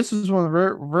 This is one of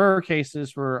the rare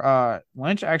cases where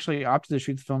Lynch actually opted to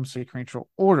shoot the film sequential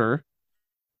order.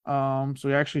 So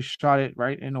we actually shot it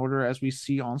right in order as we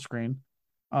see on screen.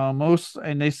 Most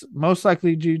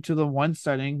likely due to the one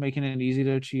setting, making it easy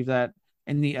to achieve that,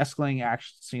 and the escalating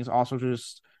action scenes also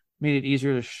just made it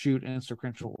easier to shoot in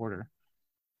sequential order.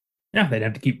 Yeah, they'd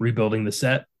have to keep rebuilding the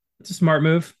set. It's a smart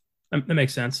move. That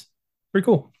makes sense. Pretty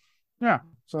cool. Yeah.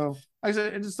 So like I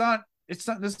said, it's not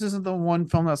this isn't the one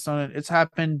film that's done it. It's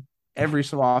happened every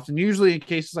so often. Usually in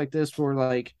cases like this where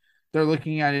like they're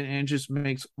looking at it and it just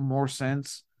makes more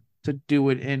sense to do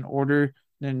it in order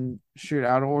than shoot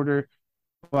out of order.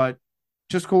 But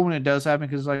just cool when it does happen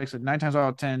because like I said, 9 times out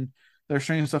of 10, they're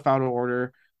shooting stuff out of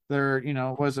order. They're,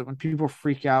 was it when people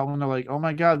freak out when they're like, oh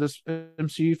my God, this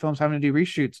MCU film's having to do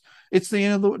reshoots. It's the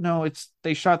end of the no, it's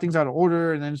they shot things out of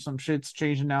order and then some shit's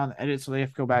changing now in the edit, so they have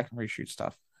to go back and reshoot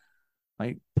stuff.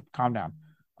 Like, calm down.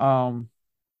 Um,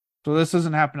 so this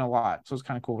doesn't happen a lot, so it's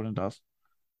kind of cool when it does.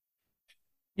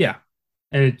 Yeah,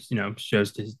 and it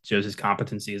shows his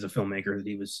competency as a filmmaker that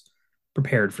he was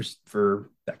prepared for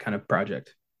that kind of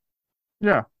project.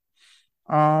 Yeah.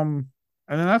 Um,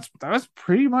 and then that's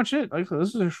pretty much it. Like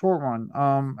this is a short one.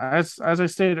 As I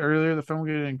stated earlier, the film would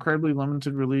get an incredibly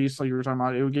limited release. Like you were talking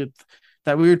about, it would get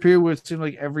that weird period where it seemed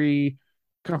like every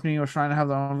company was trying to have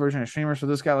their own version of streamer. So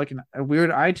this got like a weird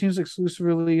iTunes exclusive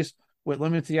release with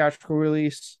limited theatrical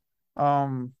release.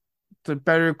 Um, to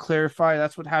better clarify,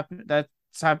 that's what happened.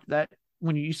 That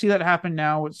when you see that happen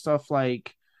now with stuff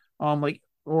like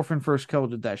Orphan First Kill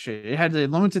did that shit. It had the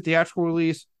limited theatrical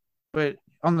release, but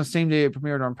on the same day it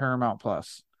premiered on Paramount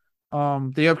Plus.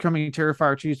 The upcoming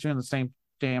Terrifier 2 is doing the same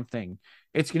damn thing.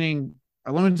 It's getting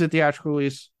a limited theatrical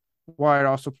release while it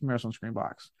also premieres on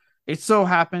Screenbox. It so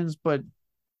happens, but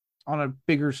on a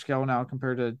bigger scale now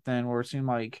compared to then, where it seemed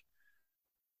like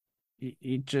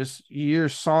you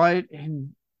saw it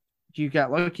and you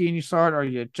got lucky and you saw it, or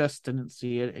you just didn't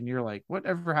see it and you're like,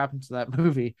 whatever happened to that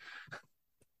movie?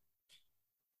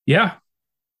 Yeah,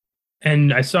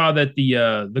 and I saw that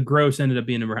the gross ended up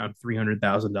being around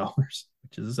 $300,000,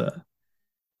 which is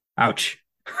ouch.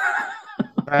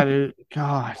 That is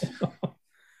God.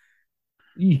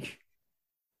 Eek.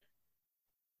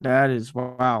 That is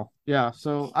wow. Yeah.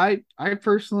 So I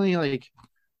personally like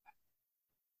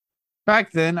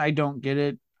back then I don't get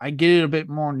it. I get it a bit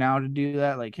more now to do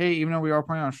that. Like, hey, even though we are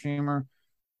playing on streamer,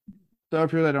 there are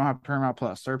people that don't have Paramount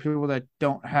Plus. There are people that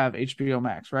don't have HBO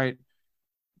Max, right?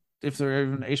 If there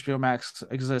even HBO Max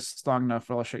exists long enough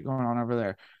for all the shit going on over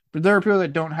there. But there are people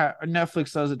that don't have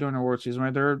Netflix does it during the award season,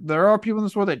 right? There are people in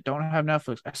this world that don't have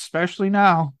Netflix, especially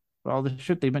now with all the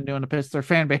shit they've been doing to piss their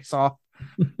fan base off.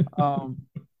 Um,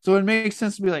 so it makes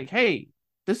sense to be like, hey,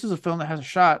 this is a film that has a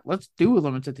shot. Let's do a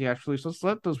limited theatrical release. Let's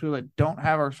let those people that don't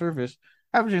have our service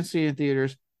have a chance to see it in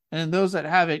theaters. And those that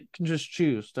have it can just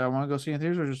choose. Do I want to go see it in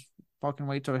theaters or just fucking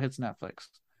wait till it hits Netflix?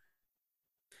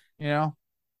 You know?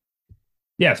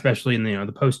 Yeah, especially in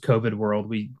the post COVID world,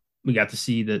 we got to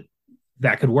see that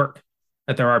that could work.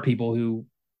 That there are people who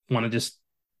want to just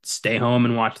stay home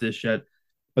and watch this shit,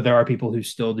 but there are people who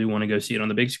still do want to go see it on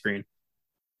the big screen.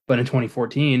 But in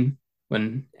 2014,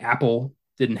 when Apple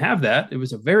didn't have that, it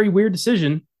was a very weird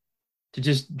decision to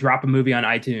just drop a movie on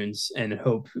iTunes and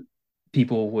hope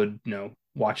people would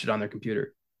watch it on their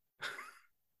computer.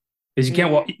 Because you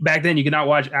can't back then you could not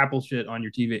watch Apple shit on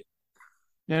your TV.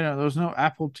 Yeah, no, there's no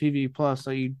Apple TV Plus.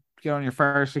 So you get on your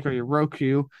Fire Stick or your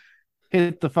Roku,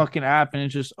 hit the fucking app, and it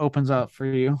just opens up for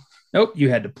you. Nope, you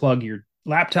had to plug your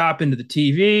laptop into the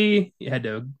TV. You had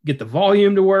to get the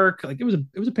volume to work. Like it was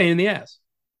a pain in the ass.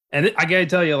 And I gotta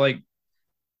tell you, like,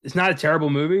 it's not a terrible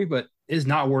movie, but it's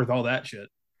not worth all that shit.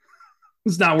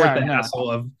 It's not worth Yeah, the no.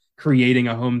 hassle of creating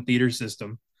a home theater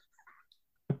system.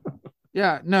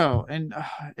 Yeah, no, and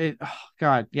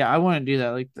God, yeah, I wouldn't do that.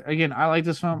 Like again, I like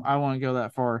this film. I want to go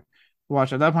that far.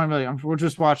 Watch at that point. Really, we'll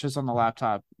just watch this on the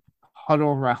laptop, huddle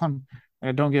around.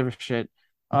 I don't give a shit.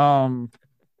 Um,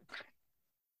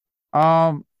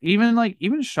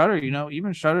 even Shutter,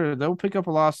 even Shutter, they'll pick up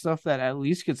a lot of stuff that at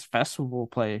least gets festival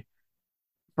play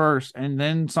first, and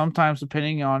then sometimes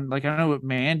depending on like I know with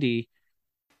Mandy,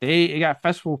 it got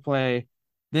festival play,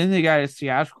 then they got its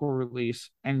theatrical release,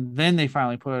 and then they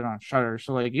finally put it on Shutter.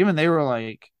 So like even they were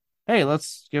like, "Hey,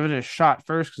 let's give it a shot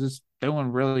first because it's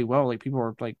doing really well." Like people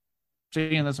are like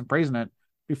seeing this and praising it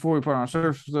before we put it on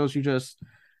Shutter. For those who just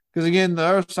because again the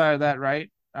other side of that,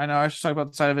 right? I know I should talk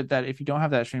about the side of it that if you don't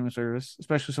have that streaming service,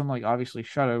 especially something like obviously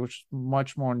Shutter, which is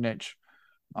much more niche.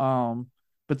 Um,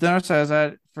 but the other side is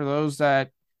that for those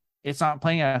that it's not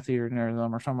playing at a theater near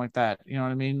them or something like that. You know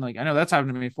what I mean? Like I know that's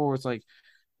happened to me before. It's like,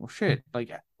 well, shit.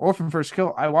 Like Orphan First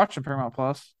Kill, I watched on Paramount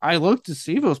Plus. I looked to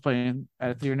see if it was playing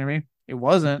at a theater near me. It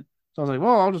wasn't. So I was like,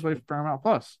 well, I'll just wait for Paramount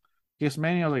Plus. Yes,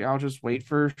 Mania, I was like, I'll just wait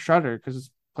for Shutter because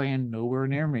it's playing nowhere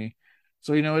near me.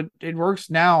 So it works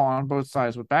now on both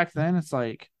sides, but back then it's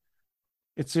like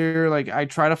it's either like I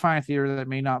try to find a theater that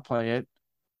may not play it,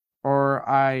 or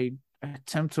I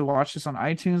attempt to watch this on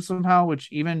iTunes somehow. Which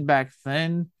even back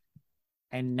then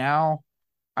and now,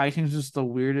 iTunes is the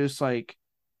weirdest like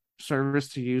service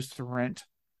to use to rent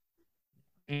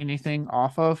anything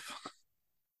off of.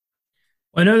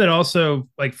 I know that also,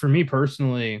 like for me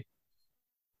personally,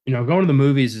 going to the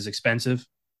movies is expensive.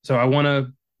 So I want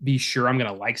to be sure I'm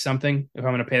going to like something if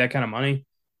I'm going to pay that kind of money.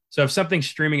 So if something's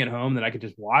streaming at home that I could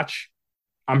just watch,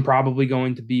 I'm probably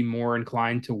going to be more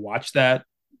inclined to watch that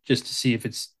just to see if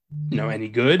it's, any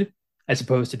good, as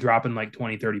opposed to dropping like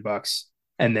 20, $30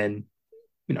 and then,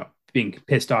 being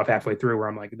pissed off halfway through where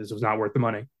I'm like, this was not worth the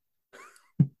money.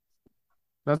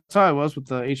 That's how I was with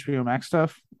the HBO Max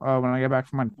stuff. When I got back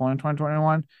from my deployment in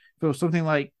 2021, if it was something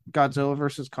like Godzilla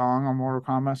versus Kong or Mortal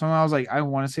Kombat, something I was like, I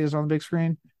want to see this on the big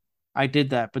screen. I did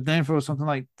that. But then if it was something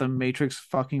like The Matrix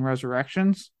fucking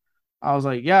Resurrections, I was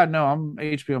like, yeah, no, I'm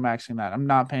HBO Maxing that. I'm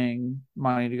not paying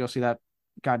money to go see that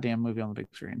goddamn movie on the big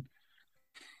screen.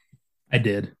 I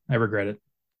did. I regret it.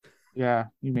 Yeah,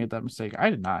 you made that mistake. I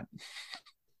did not.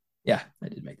 Yeah, I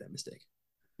did make that mistake.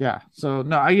 Yeah. So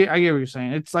no, I get what you're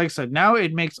saying. It's like I said, now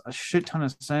it makes a shit ton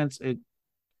of sense. And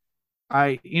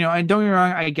don't get me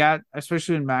wrong, I got,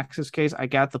 especially in Max's case, I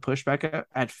got the pushback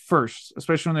at first,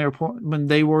 especially when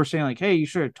they were saying like, "Hey, you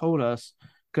should have told us,"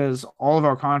 because all of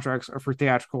our contracts are for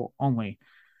theatrical only.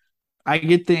 I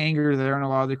get the anger there and a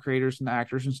lot of the creators and the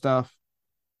actors and stuff.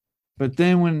 But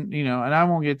then when, and I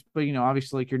won't get, but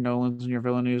obviously like your Nolans and your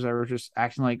Villeneuves that were just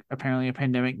acting like apparently a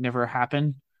pandemic never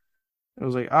happened. It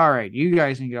was like, all right, you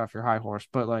guys can get off your high horse,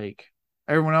 but like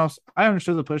everyone else, I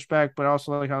understood the pushback, but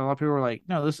also like how a lot of people were like,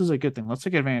 no, this is a good thing. Let's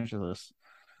take advantage of this.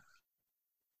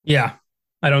 Yeah,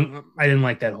 I didn't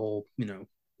like that whole,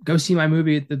 go see my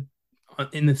movie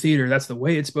in the theater. That's the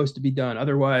way it's supposed to be done.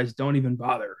 Otherwise, don't even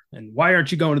bother. And why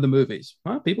aren't you going to the movies?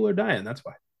 Well, people are dying. That's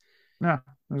why. Yeah,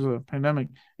 there's a pandemic.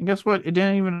 And guess what? It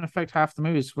didn't even affect half the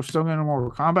movies. We're still getting a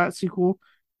Mortal Kombat sequel.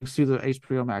 You see the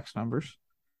HBO Max numbers.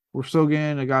 We're still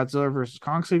getting a Godzilla versus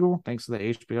Kong sequel, thanks to the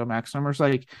HBO Max numbers.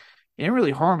 Like, it didn't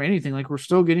really harm anything. Like, we're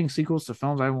still getting sequels to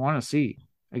films I want to see.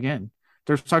 Again,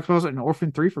 there's talk about an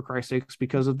Orphan 3 for Christ's sakes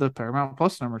because of the Paramount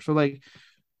Plus number. So, like,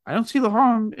 I don't see the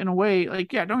harm in a way.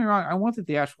 Like, yeah, don't get me wrong. I want the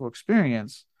theatrical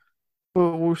experience,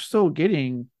 but we're still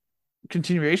getting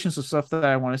continuations of stuff that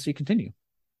I want to see continue.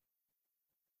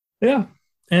 Yeah.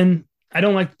 And I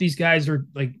don't like these guys are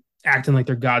like acting like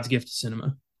they're God's gift to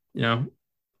cinema.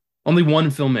 Only one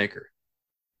filmmaker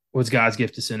was God's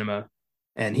gift to cinema,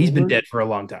 and he's been dead for a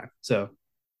long time. So,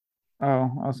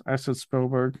 I said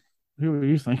Spielberg. Who were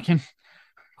you thinking?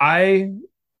 Well,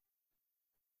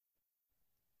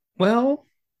 all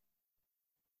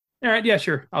right, yeah,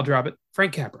 sure, I'll drop it.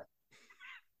 Frank Capra.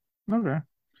 Okay.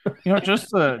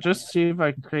 Just see if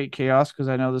I can create chaos because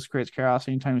I know this creates chaos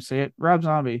anytime you say it. Rob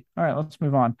Zombie. All right, let's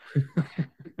move on.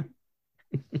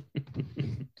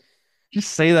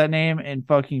 Just say that name and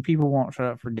fucking people won't shut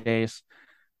up for days.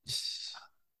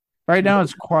 Right now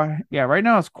it's quiet. Yeah, right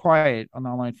now it's quiet on the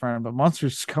online front, but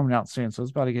Monsters coming out soon, so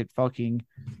it's about to get fucking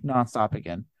nonstop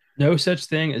again. No such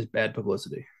thing as bad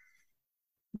publicity.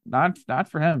 Not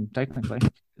for him, technically.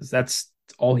 Because that's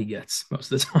all he gets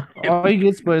most of the time. All he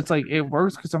gets, but it's like it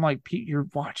works because I'm like, Pete, you're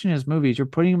watching his movies, you're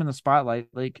putting him in the spotlight,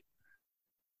 like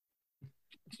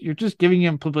you're just giving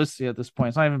him publicity at this point.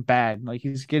 It's not even bad. Like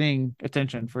he's getting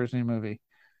attention for his new movie,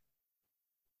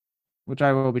 which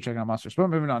I will be checking out Monsters. But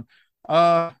moving on.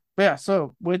 But yeah,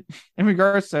 so with in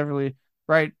regards to Everly,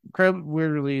 right? Incredibly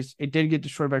weird release. It did get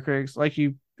destroyed by critics, like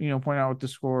you point out with the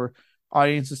score.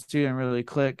 Audiences didn't really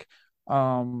click.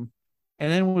 And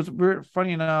then was weird.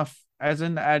 Funny enough, as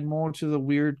in to add more to the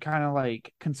weird kind of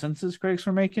like consensus critics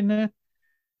were making it.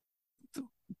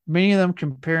 Many of them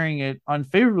comparing it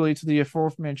unfavorably to the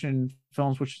aforementioned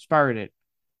films which inspired it.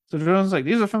 So everyone's like,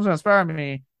 these are films that inspired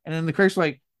me, and then the critics are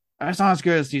like, it's not as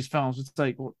good as these films. It's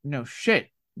like, well, no shit,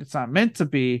 it's not meant to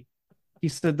be. He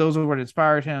said those are what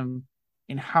inspired him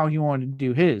and how he wanted to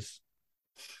do his.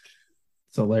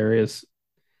 It's hilarious.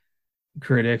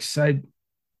 Critics, at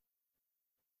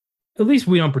least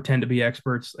we don't pretend to be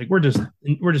experts. Like we're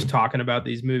just talking about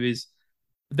these movies.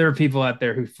 There are people out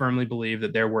there who firmly believe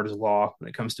that their word is law when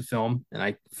it comes to film, and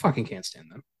I fucking can't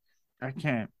stand them. I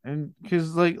can't, and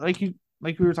because like we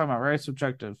were talking about, right?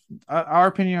 Subjective. Our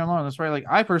opinion alone, that's right. Like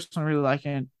I personally really like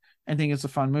it and think it's a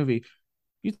fun movie.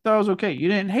 You thought it was okay. You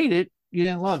didn't hate it. You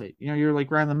didn't love it. You're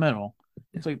like right in the middle.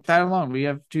 It's like that alone. We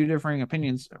have two differing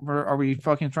opinions. Are we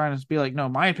fucking trying to be like, no,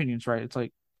 my opinion's right? It's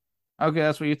like, okay,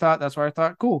 that's what you thought. That's what I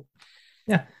thought. Cool.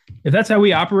 Yeah. If that's how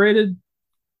we operated,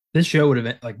 this show would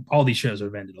have like all these shows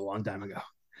would have ended a long time ago.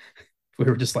 We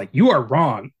were just like, you are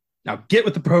wrong. Now get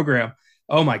with the program.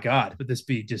 Oh my God. Would this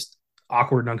be just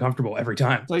awkward and uncomfortable every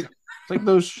time? It's like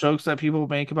those jokes that people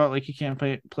make about like you can't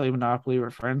play Monopoly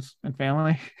with friends and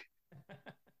family.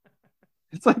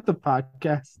 It's like the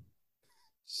podcast.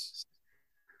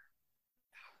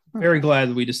 Very glad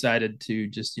that we decided to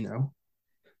just,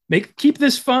 keep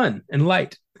this fun and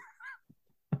light.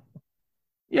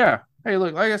 Yeah. Hey,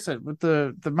 look, like I said, with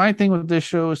the my thing with this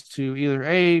show is to either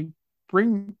a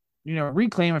bring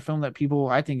reclaim a film that people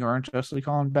I think are unjustly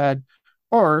calling bad,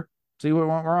 or see what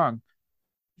went wrong.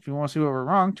 If you want to see what went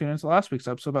wrong, tune into last week's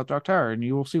episode about Dark Tower, and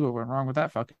you will see what went wrong with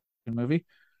that fucking movie.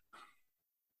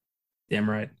 Damn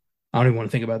right. I don't even want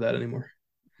to think about that anymore.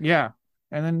 Yeah.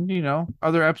 And then,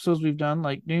 other episodes we've done,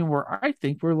 like Doom, where I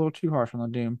think we're a little too harsh on the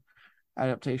Doom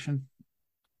adaptation.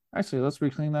 I say let's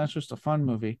reclaim that. It's just a fun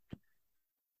movie.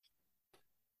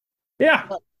 Yeah.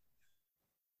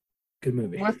 Good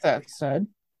movie. With that said,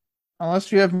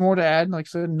 unless you have more to add, like I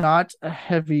said, not a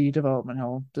heavy development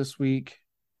hell this week.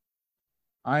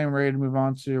 I am ready to move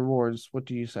on to awards. What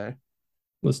do you say?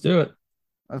 Let's do it.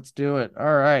 Let's do it.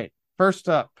 All right. First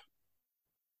up,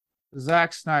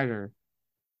 Zack Snyder.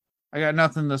 I got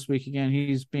nothing this week again.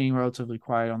 He's being relatively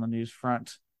quiet on the news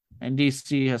front. And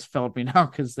DC has failed me now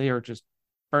because they are just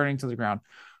burning to the ground.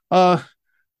 The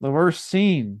worst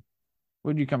scene.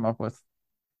 What did you come up with?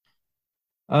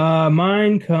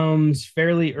 Mine comes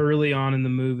fairly early on in the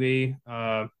movie.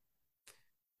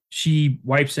 She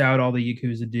wipes out all the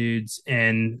Yakuza dudes,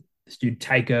 and this dude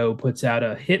Tycho puts out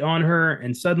a hit on her,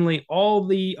 and suddenly all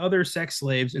the other sex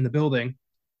slaves in the building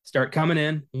start coming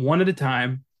in one at a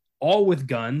time, all with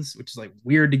guns, which is like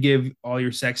weird to give all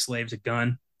your sex slaves a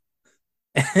gun.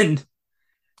 And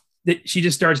she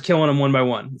just starts killing them one by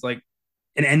one. It's like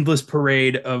an endless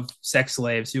parade of sex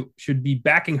slaves who should be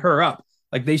backing her up.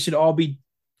 Like they should all be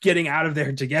getting out of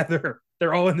there together.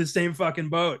 They're all in the same fucking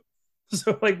boat.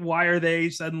 So like, why are they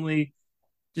suddenly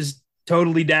just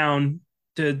totally down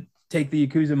to take the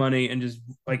Yakuza money and just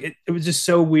like it was just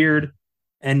so weird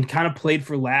and kind of played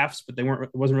for laughs, but it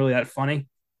wasn't really that funny.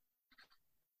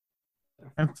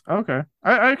 Okay.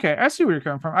 I see where you're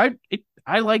coming from.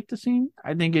 I like the scene.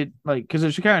 I think it like because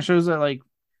it kind of shows that like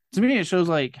to me it shows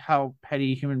like how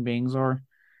petty human beings are,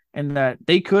 and that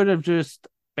they could have just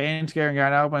banned together and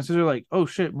got out. But instead they're like, oh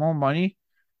shit, more money.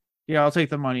 Yeah, I'll take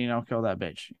the money and I'll kill that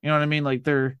bitch. You know what I mean? Like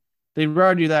they'd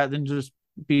rather do that than just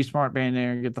be smart, band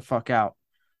there and get the fuck out.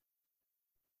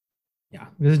 Yeah,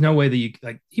 there's no way that you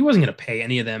like he wasn't gonna pay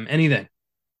any of them anything.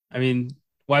 I mean,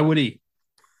 why would he?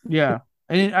 Yeah,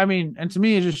 and I mean, and to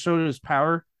me, it just showed his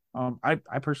power. I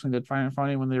personally did find it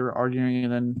funny when they were arguing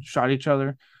and then shot each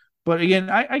other. But again,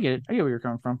 I get it. I get where you're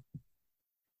coming from.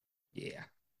 Yeah.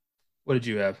 What did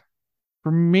you have?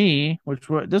 For me,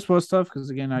 this was tough because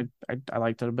again, I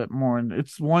liked it a bit more, and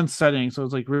it's one setting, so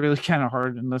it's like really kind of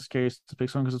hard in this case to pick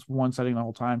someone because it's one setting the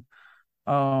whole time.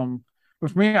 Um,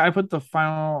 but for me, I put the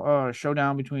final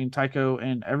showdown between Tycho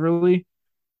and Everly,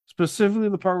 specifically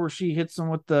the part where she hits him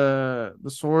with the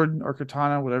sword or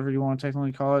katana, whatever you want to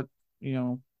technically call it.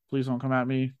 Please don't come at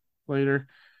me later.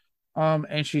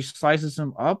 And she slices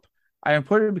him up. I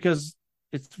put it because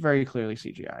it's very clearly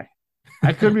CGI.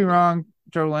 I could be wrong,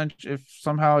 Joe Lynch. If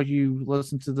somehow you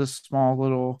listen to this small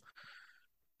little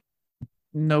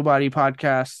nobody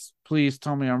podcast, please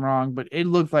tell me I'm wrong. But it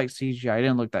looked like CGI. It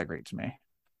didn't look that great to me.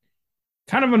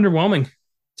 Kind of underwhelming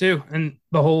too. And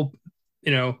the whole,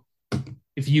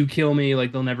 if you kill me,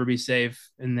 like they'll never be safe.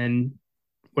 And then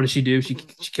what does she do? She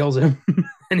kills him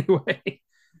anyway.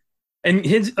 And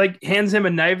hands him a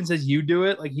knife and says, "You do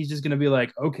it." Like he's just gonna be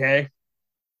like, okay.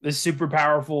 This super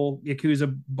powerful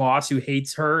Yakuza boss who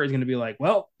hates her is gonna be like,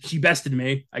 well, she bested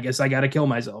me. I guess I gotta kill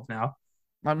myself now.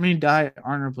 Let me die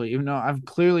honorably, even though I'm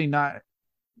clearly not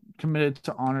committed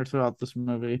to honor throughout this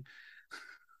movie.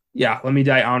 Yeah, let me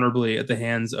die honorably at the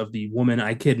hands of the woman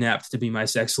I kidnapped to be my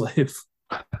sex slave.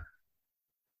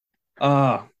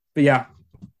 But yeah,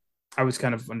 I was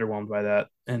kind of underwhelmed by that,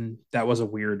 and that was a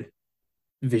weird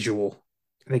visual.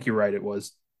 I think you're right. It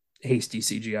was hasty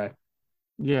CGI.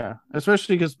 Yeah,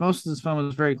 especially because most of this film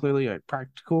is very clearly like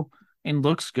practical and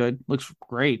looks good, looks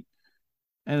great.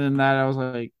 And then that I was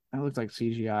like, that looks like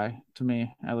CGI to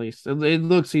me, at least. It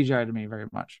looks CGI to me very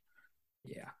much.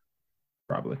 Yeah,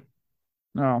 probably.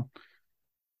 No.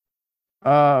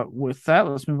 With that,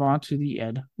 let's move on to the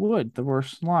Ed Wood, the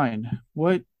worst line.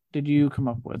 What did you come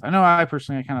up with? I know I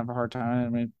personally had kind of a hard time. I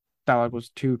mean, dialogue was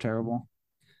too terrible.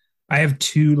 I have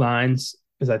two lines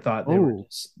because I thought they were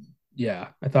just, yeah,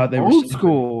 I thought they were old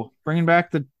school, bringing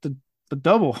back the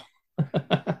double.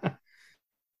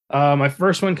 My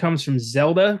first one comes from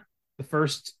Zelda, the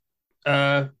first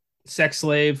sex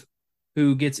slave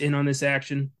who gets in on this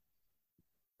action.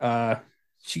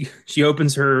 She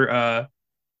opens her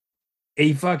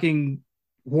a fucking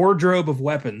wardrobe of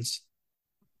weapons.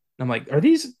 I'm like, are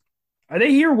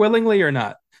they here willingly or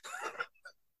not?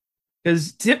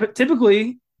 Because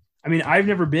typically I mean, I've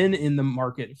never been in the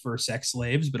market for sex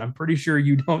slaves, but I'm pretty sure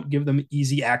you don't give them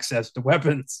easy access to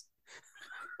weapons.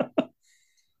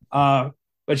 Uh,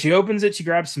 but she opens it, she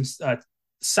grabs some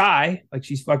Psy, like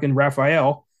she's fucking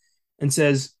Raphael, and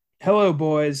says, "Hello,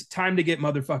 boys, time to get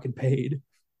motherfucking paid."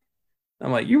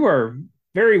 I'm like, you are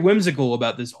very whimsical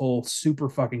about this whole super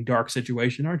fucking dark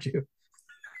situation, aren't you?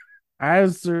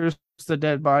 As there's the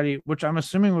dead body, which I'm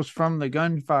assuming was from the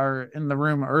gunfire in the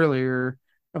room earlier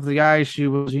of the guy she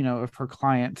was, of her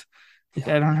client Yeah.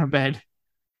 dead on her bed.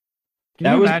 Can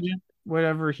That you was imagine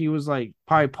whatever he was like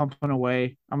probably pumping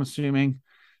away? I'm assuming,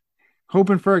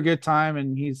 hoping for a good time,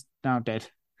 and he's now dead.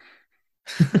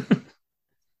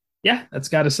 yeah, that's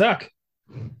got to suck.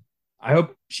 I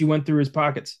hope she went through his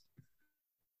pockets.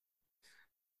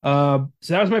 So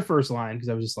that was my first line because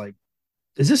I was just like,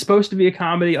 is this supposed to be a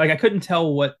comedy? Like I couldn't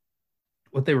tell what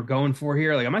they were going for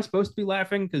here. Like, am I supposed to be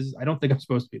laughing? Because I don't think I'm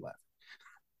supposed to be laughing.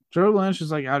 Joe Lynch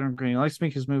is like Adam Green. He likes to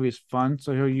make his movies fun,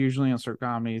 so he'll usually insert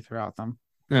comedy throughout them.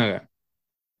 Okay.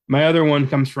 My other one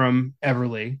comes from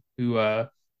Everly, who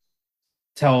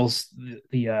tells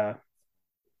the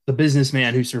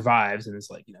businessman who survives and is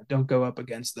like, don't go up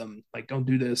against them. Like, don't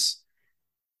do this.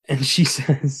 And she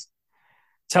says,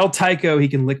 tell Tycho he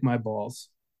can lick my balls.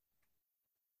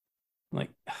 Like,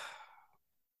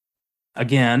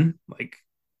 again, like,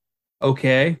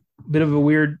 okay, bit of a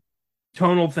weird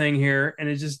tonal thing here. And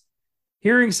it's just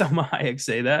hearing Salma Hayek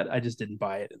say that, I just didn't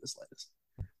buy it in the slightest.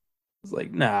 It's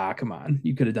like, nah, come on.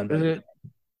 You could have done Is better. it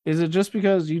is it just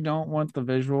because you don't want the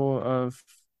visual of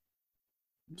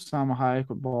Salma Hayek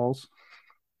with balls?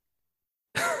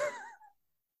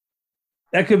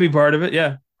 That could be part of it,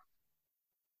 yeah.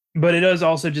 But it is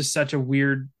also just such a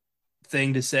weird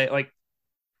thing to say. Like,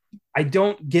 I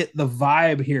don't get the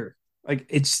vibe here. Like,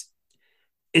 it's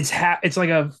like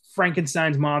a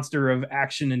Frankenstein's monster of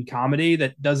action and comedy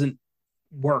that doesn't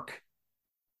work.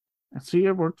 See,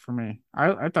 it worked for me.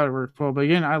 I thought it worked well, but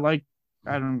again, I like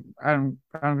Adam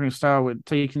Green style with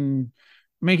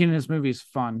making his movies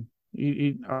fun.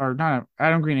 Or not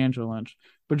Adam Green and Joe Lynch,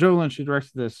 but Joe Lynch who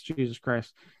directed this. Jesus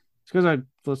Christ, it's because I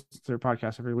listen to their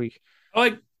podcast every week.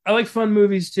 I like fun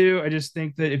movies too. I just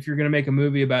think that if you're gonna make a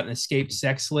movie about an escaped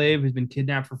sex slave who's been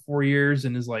kidnapped for 4 years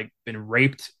and has like been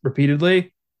raped repeatedly, I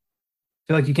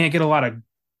feel like you can't get a lot of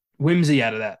whimsy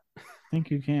out of that. I think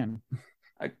you can.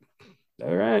 I,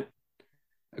 all right,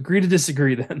 agree to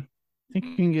disagree then. I think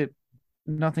you can get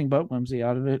nothing but whimsy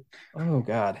out of it. Oh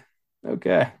God.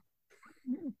 Okay.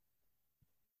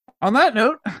 On that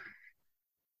note,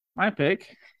 my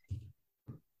pick,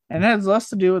 and it has less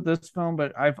to do with this film,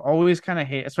 but I've always kind of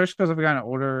hate, especially because I've gotten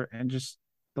older and just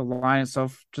the line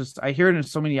itself. Just I hear it in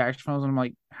so many action films, and I'm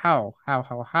like, how?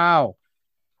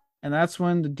 And that's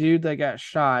when the dude that got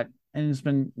shot and has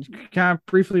been kind of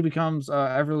briefly becomes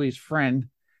Everly's friend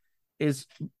is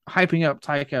hyping up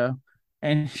Taika,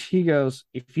 and he goes,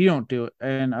 "If you don't do it,"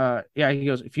 and he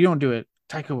goes, "If you don't do it,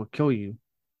 Taika will kill you,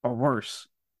 or worse."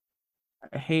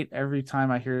 I hate every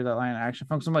time I hear that line in action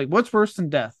films. I'm like, what's worse than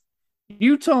death?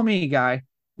 You tell me, guy.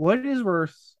 What is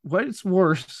worse? What is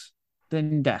worse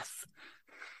than death?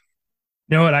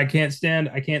 You know what I can't stand?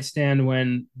 I can't stand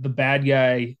when the bad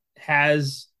guy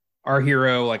has our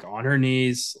hero like on her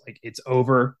knees, like it's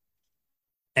over,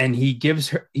 and he gives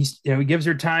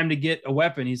her time to get a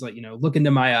weapon. He's like, look into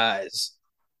my eyes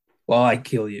while I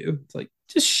kill you. It's like,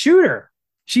 just shoot her.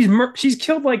 She's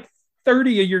killed like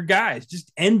 30 of your guys.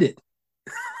 Just end it.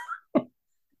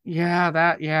 Yeah,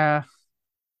 that.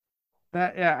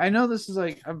 I know this is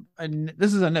like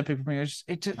this is a nitpick for me.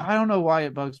 I don't know why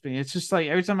it bugs me. It's just like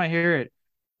every time I hear it,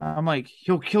 I'm like,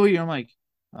 he'll kill you. I'm like,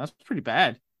 oh, that's pretty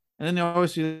bad. And then they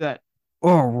always do that,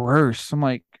 or worse. I'm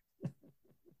like,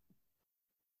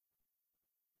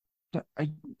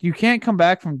 you can't come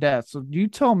back from death. So you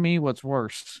tell me what's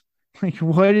worse. Like,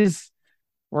 what is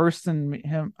worse than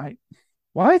him?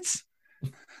 What?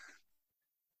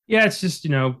 Yeah, it's just,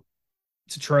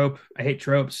 it's a trope. I hate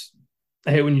tropes.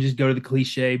 I hate when you just go to the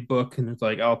cliche book and it's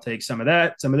like, I'll take some of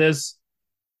that, some of this.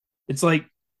 It's like,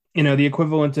 the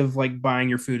equivalent of like buying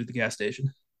your food at the gas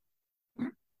station.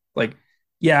 Like,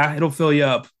 yeah, it'll fill you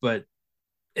up, but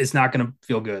it's not going to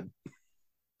feel good.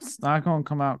 It's not going to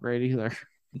come out great either.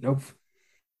 Nope.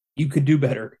 You could do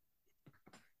better.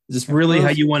 Is this And really how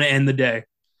you want to end the day?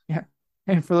 Yeah.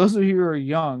 And for those of you who are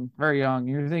young, very young,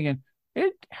 you're thinking,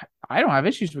 I don't have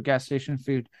issues with gas station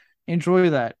food. Enjoy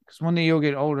that, because one day you'll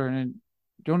get older and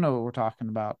you'll know what we're talking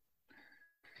about.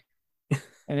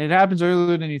 And it happens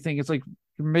earlier than you think. It's like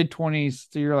your mid-20s,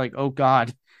 so you're like, oh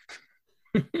God.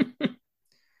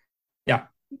 Yeah.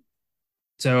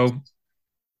 So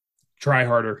try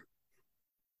harder.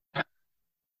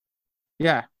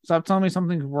 Yeah. Stop telling me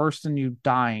something's worse than you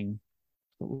dying.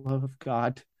 For the love of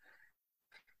God.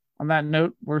 On that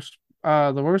note,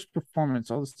 the worst performance,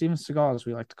 all the Steven Seagal, as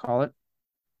we like to call it.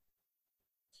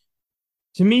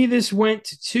 To me, this went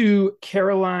to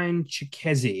Caroline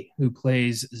Chikezi, who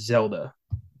plays Zelda.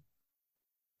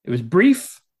 It was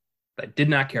brief, but I did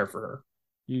not care for her.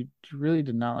 You really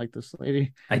did not like this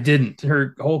lady. I didn't.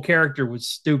 Her whole character was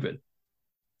stupid.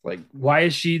 Like, why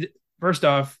is she? First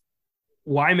off,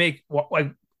 why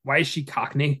is she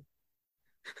Cockney?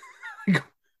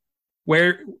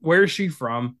 Where is she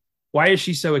from? Why is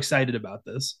she so excited about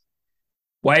this?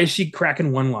 Why is she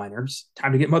cracking one liners?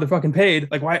 Time to get motherfucking paid.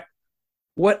 Like, why?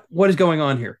 What is going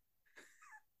on here?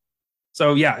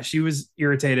 So yeah, she was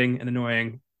irritating and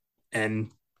annoying,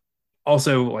 and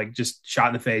also like just shot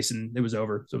in the face, and it was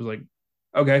over. So it was like,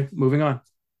 okay, moving on.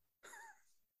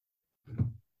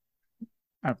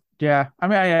 Yeah, I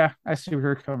mean, yeah, I see where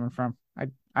you're coming from.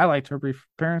 I liked her brief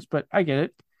appearance, but I get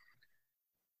it.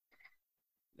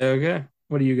 Okay,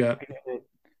 what do you got?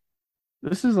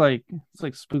 This is like it's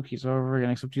like Spookies over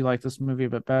again, except you like this movie a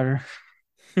bit better.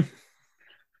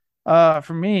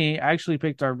 For me, I actually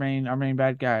picked our main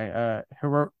bad guy,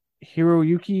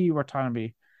 Hiroyuki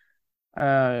Watanabe,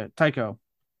 Taiko.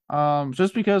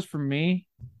 Just because for me,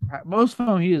 most of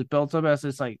him he is built up as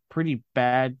this like pretty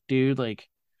bad dude. Like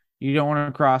you don't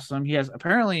want to cross him. He has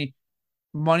apparently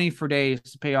money for days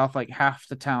to pay off like half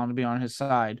the town to be on his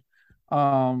side.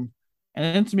 Um, and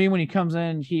then to me, when he comes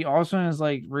in, he also is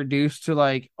like reduced to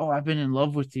like, oh, I've been in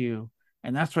love with you,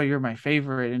 and that's why you're my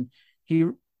favorite. And he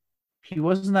he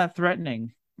wasn't that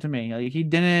threatening to me. Like he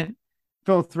didn't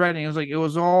feel threatening. It was like it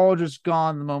was all just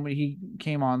gone the moment he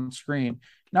came on screen.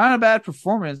 Not a bad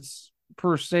performance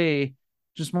per se,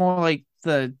 just more like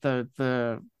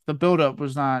the build up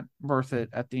was not worth it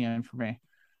at the end for me.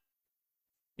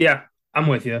 Yeah, I'm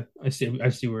with you. I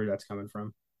see where that's coming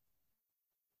from.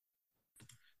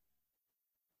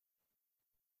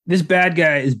 This bad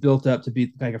guy is built up to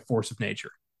be like a force of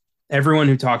nature. Everyone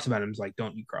who talks about him is like,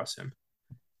 don't you cross him.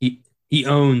 He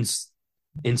owns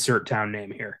insert town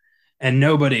name here, and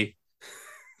nobody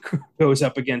goes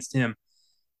up against him.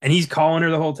 And he's calling her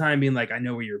the whole time, being like, I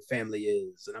know where your family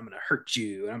is, and I'm gonna hurt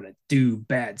you, and I'm gonna do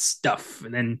bad stuff.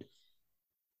 And then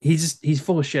he's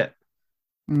full of shit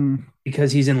Mm,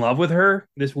 because he's in love with her,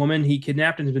 this woman he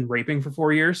kidnapped and has been raping for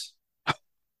 4 years.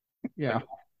 yeah. Like,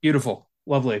 beautiful,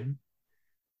 lovely.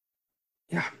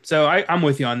 Yeah. So I'm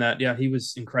with you on that. Yeah, he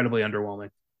was incredibly underwhelming.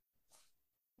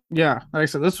 Yeah, like I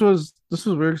said, this was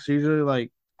weird. 'Cause usually,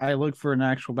 like I look for an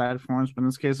actual bad performance, but in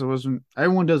this case, it wasn't.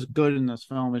 Everyone does good in this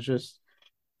film. It's just,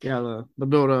 yeah, the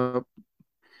build up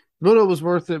was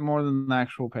worth it more than the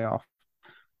actual payoff.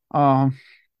 Um,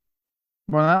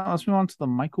 well, now let's move on to the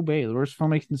Michael Bay, the worst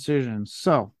filmmaking decisions.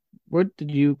 So, what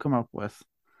did you come up with?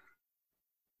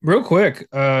 Real quick,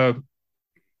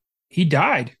 he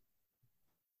died.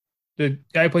 The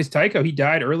guy who plays Tycho, he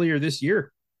died earlier this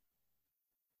year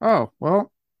Oh,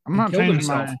 well, I'm and not killed changing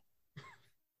himself. my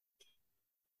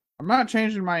I'm not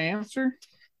changing my answer,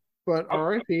 but Oh,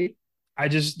 R.I.P.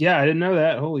 yeah, I didn't know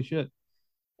that. Holy shit.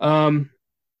 Um,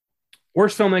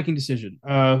 Worst filmmaking decision.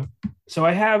 So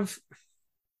I had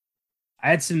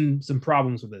some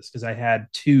problems with this because I had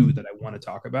two that I want to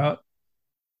talk about,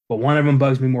 but one of them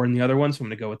bugs me more than the other one, so I'm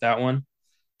going to go with that one.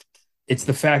 It's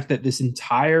the fact that this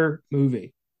entire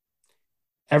movie,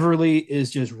 Everly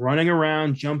is just running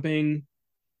around, jumping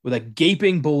with a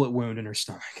gaping bullet wound in her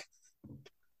stomach.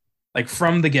 Like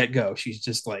from the get go, she's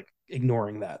just like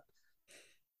ignoring that.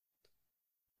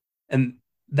 And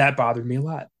that bothered me a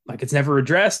lot. Like it's never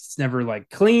addressed, it's never like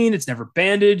clean, it's never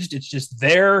bandaged, it's just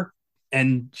there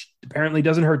and apparently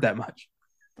doesn't hurt that much.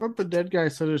 I thought the dead guy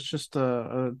said it's just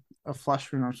a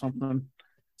flesh wound or something.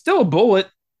 Still a bullet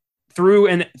through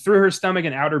her stomach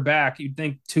and outer back. You'd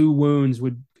think two wounds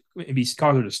would maybe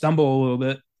cause her to stumble a little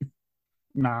bit.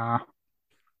 Nah,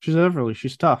 she's Everly.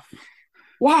 She's tough.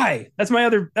 Why? That's my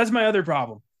other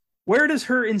problem. Where does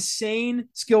her insane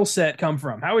skill set come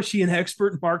from? How is she an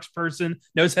expert marks person?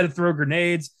 Knows how to throw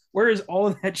grenades? Where does all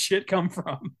of that shit come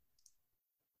from?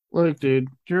 Look, dude,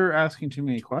 you're asking too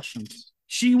many questions.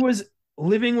 She was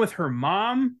living with her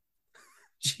mom.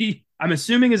 I'm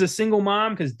assuming, is a single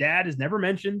mom because dad is never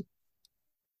mentioned.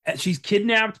 She's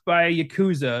kidnapped by a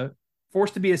Yakuza,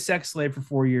 forced to be a sex slave for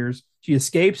 4 years. She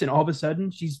escapes, and all of a sudden,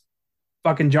 she's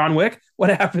fucking John Wick. What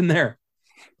happened there?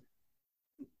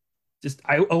 Just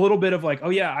a little bit of like, oh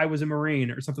yeah, I was a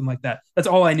Marine or something like that. That's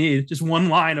all I need. Just one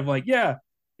line of like, yeah,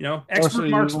 Also, expert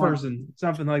marks person,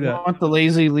 something like you that. want the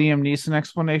lazy Liam Neeson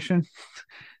explanation?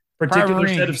 Private Particular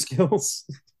set Marine, of skills.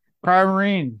 Private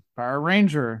Marine, Power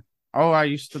Ranger. Oh, I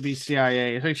used to be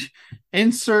CIA.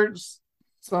 Inserts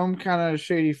some kind of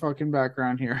shady fucking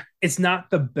background here. It's not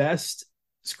the best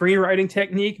screenwriting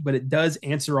technique, but it does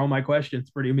answer all my questions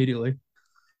pretty immediately.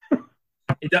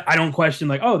 I don't question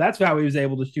like, oh, that's how he was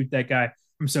able to shoot that guy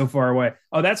from so far away.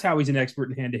 Oh, that's how he's an expert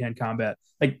in hand-to-hand combat.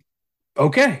 Like,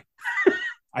 okay,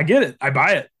 I get it. I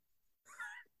buy it.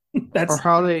 Or That's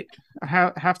how they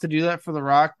have to do that for The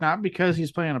Rock, not because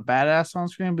he's playing a badass on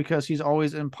screen, because he's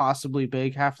always impossibly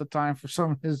big half the time for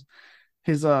some of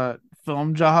his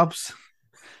film jobs.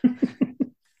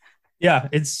 yeah,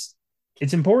 it's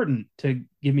important to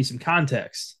give me some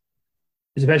context,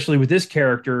 especially with this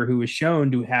character who is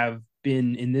shown to have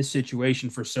been in this situation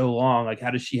for so long. Like,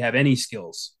 how does she have any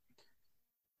skills?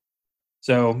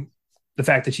 So the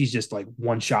fact that she's just like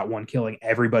one shot, one killing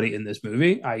everybody in this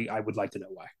movie, I would like to know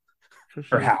why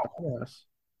or how. Badass.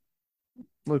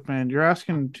 Look, man, you're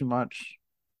asking too much.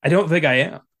 I don't think I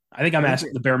am. I think I'm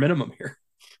asking the bare minimum here.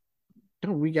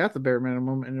 No, we got the bare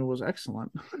minimum, and it was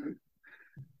excellent.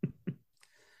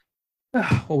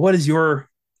 Well, what is your,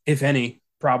 if any,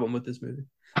 problem with this movie?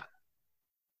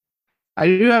 I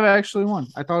do have actually one.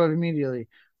 I thought of immediately.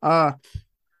 Uh,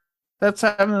 that's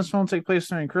having this film take place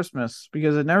during Christmas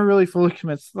because it never really fully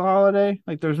commits to the holiday.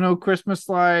 Like, there's no Christmas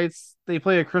lights. They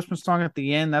play a Christmas song at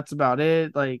the end. That's about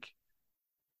it. Like,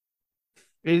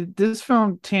 this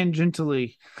film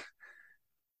tangentially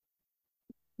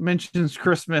mentions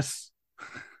Christmas,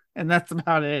 and that's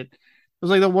about it. It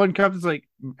was like the one cup that's like,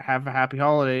 have a happy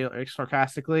holiday, like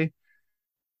sarcastically.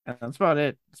 And that's about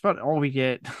it. That's about all we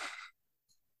get.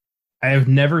 I have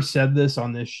never said this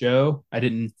on this show. I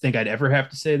didn't think I'd ever have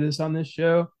to say this on this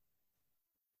show,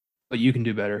 but you can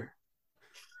do better.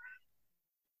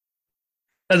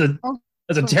 That's a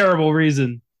that's a terrible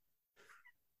reason.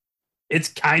 It's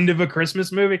kind of a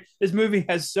Christmas movie. This movie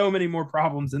has so many more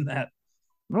problems than that.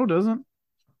 No, it doesn't.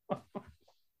 I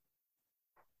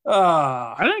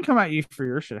Ah, didn't come at you for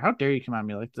your shit. How dare you come at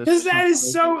me like this? because that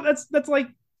is so. That's like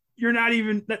you're not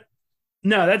even.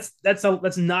 No,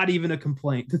 that's not even a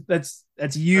complaint. That's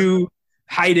you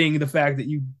hiding the fact that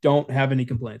you don't have any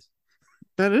complaints.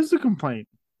 That is a complaint.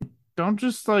 Don't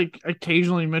just like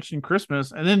occasionally mention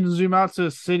Christmas and then zoom out to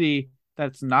a city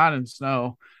that's not in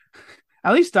snow.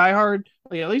 At least Die Hard,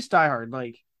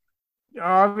 like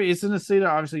it's in a city that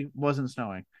obviously wasn't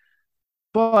snowing,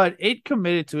 but it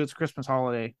committed to its Christmas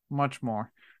holiday much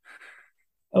more.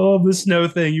 I love the snow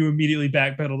thing. You immediately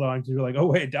backpedaled on because you're like, oh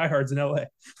wait, Die Hard's in LA.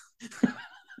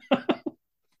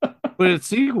 But its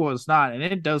sequel is not, and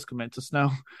it does commit to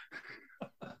snow.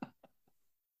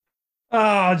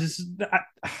 Oh,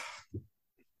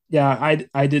 yeah.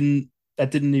 I didn't. That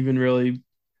didn't even really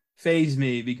phase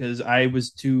me because I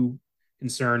was too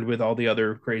concerned with all the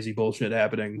other crazy bullshit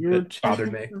happening Your that bothered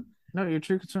true, me. no, your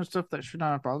true concern stuff that should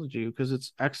not have bothered you because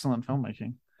it's excellent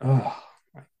filmmaking. Oh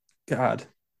my god.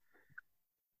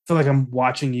 I feel like I'm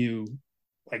watching you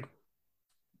like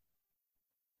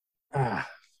how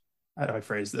do I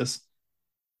phrase this?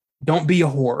 Don't be a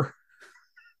whore.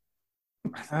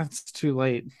 That's too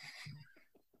late.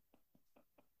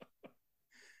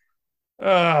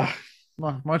 Uh,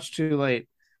 Much too late.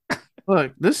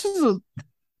 Look, this is a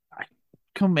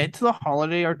commit to the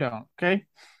holiday or don't. Okay,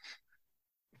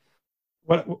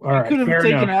 what all you right, could have fair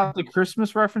taken enough. out the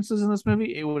Christmas references in this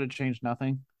movie. It would have changed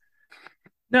nothing.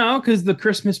 No, because the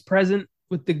Christmas present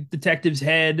with the detective's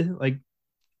head, like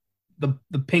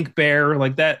the pink bear,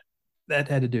 like that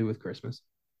had to do with Christmas.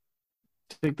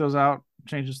 Take those out,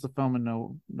 changes the film in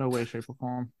no way, shape, or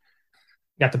form.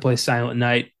 Got to play Silent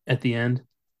Night at the end.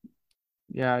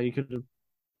 Yeah, you could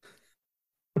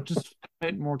have just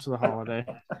commit more to the holiday.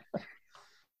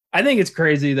 I think it's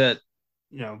crazy that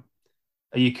a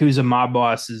Yakuza mob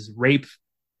boss's rape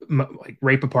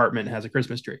apartment has a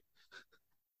Christmas tree.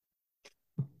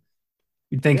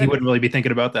 You'd think he wouldn't really be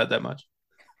thinking about that much.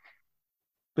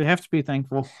 We have to be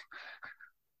thankful.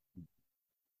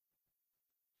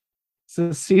 It's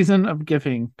a season of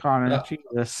giving, Connor.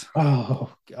 Jesus.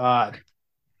 Oh God,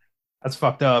 that's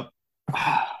fucked up.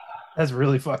 That's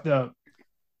really fucked up.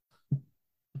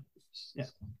 Yeah.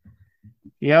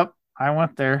 Yep, I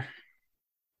went there.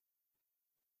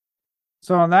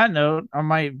 So on that note, on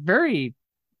my very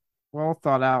well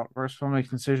thought out first filmmaking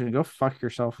decision, go fuck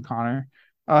yourself, Connor.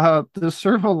 The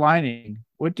servo lining.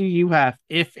 What do you have,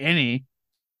 if any?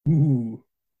 Ooh.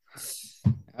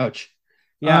 Ouch.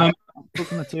 Yeah, I'm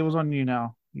flipping the tables on you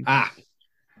now.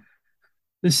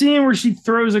 The scene where she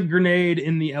throws a grenade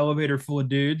in the elevator full of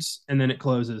dudes and then it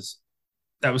closes.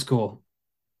 That was cool.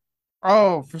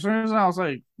 Oh, for some reason I was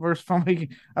like, "Where's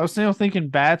filmmaking?" I was still thinking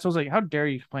bad, so I was like, "How dare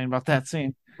you complain about that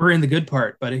scene?" We're in the good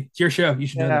part, buddy. It's your show. You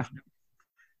should know that.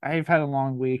 I've had a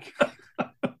long week.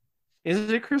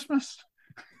 Is it Christmas?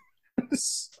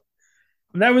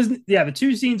 That was yeah, the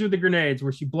two scenes with the grenades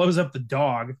where she blows up the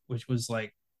dog, which was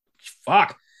like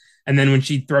fuck. And then when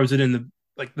she throws it in the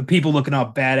like the people looking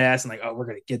all badass and like, oh, we're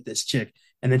gonna get this chick.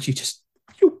 And then she just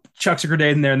chucks a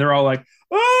grenade in there and they're all like,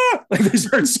 ah, like they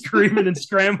start screaming and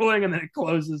scrambling, and then it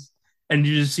closes and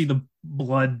you just see the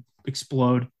blood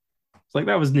explode. It's like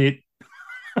that was neat.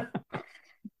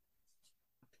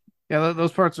 Yeah,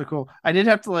 those parts are cool. I did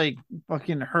have to like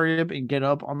fucking hurry up and get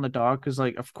up on the dog because,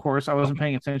 like, of course, I wasn't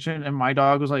paying attention, and my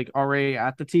dog was like already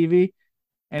at the TV,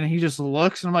 and he just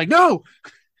looks, and I'm like, no.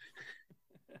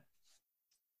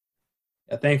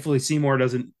 Thankfully, Seymour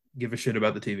doesn't give a shit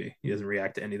about the TV. He doesn't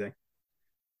react to anything.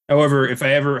 However, if I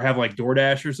ever have like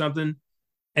DoorDash or something,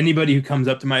 anybody who comes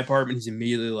up to my apartment, he's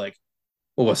immediately like,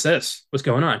 "Well, what's this? What's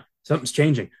going on? Something's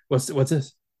changing. What's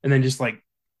this?" And then just like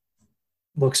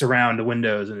looks around the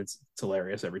windows, and it's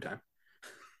hilarious every time.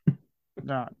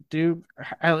 No, dude.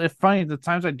 It's funny the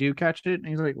times I do catch it, and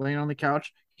he's like laying on the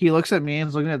couch. He looks at me and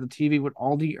is looking at the TV with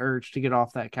all the urge to get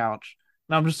off that couch.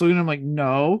 And I'm just looking at him like,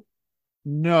 no,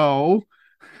 no.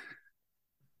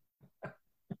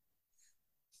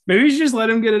 Maybe you should just let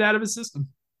him get it out of his system.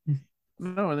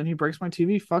 No, and then he breaks my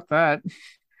TV. Fuck that.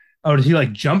 Oh, did he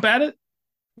like jump at it?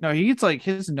 No, he gets like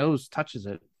his nose touches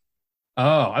it.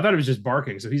 Oh, I thought it was just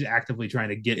barking. So he's actively trying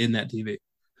to get in that TV.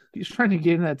 He's trying to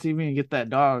get in that TV and get that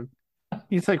dog.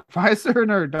 He's like, why is there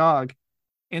another dog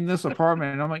in this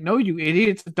apartment? And I'm like, no, you idiot.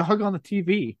 It's a dog on the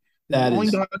TV. The only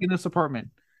dog in this apartment.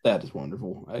 That is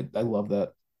wonderful. I love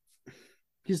that.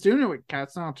 He's doing it with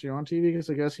cats now too on TV because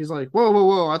I guess he's like, whoa, whoa,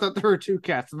 whoa. I thought there were two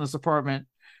cats in this apartment.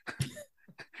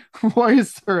 Why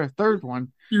is there a third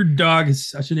one? Your dog is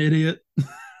such an idiot.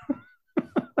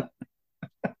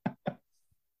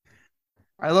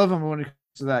 I love him when it comes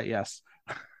to that, yes.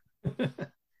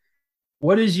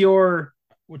 What is your,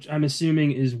 which I'm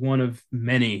assuming is one of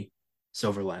many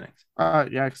silver linings?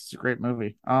 Yeah, it's a great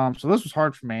movie. So this was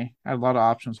hard for me. I had a lot of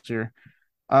options here.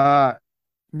 For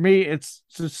me, it's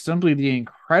just simply the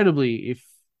incredibly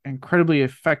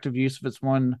effective use of its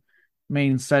one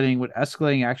main setting with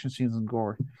escalating action scenes and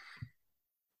gore.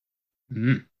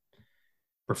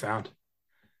 Profound,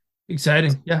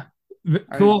 exciting, yeah,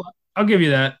 cool. I'll give you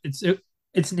that.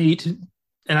 It's neat, and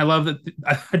I love that.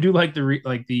 I do like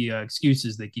the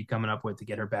excuses they keep coming up with to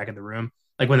get her back in the room.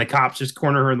 Like when the cops just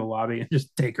corner her in the lobby and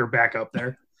just take her back up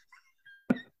there.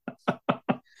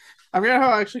 I mean,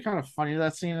 how actually kind of funny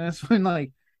that scene is when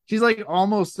like she's like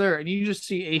almost there, and you just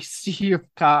see a sea of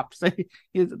cops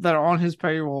that are on his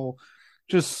payroll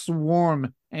just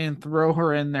swarm and throw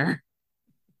her in there.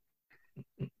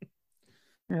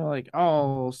 You're like,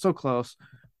 oh, so close.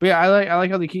 But yeah, I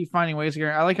like how they keep finding ways to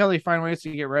get. I like how they find ways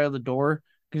to get rid of the door.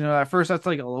 Because at first that's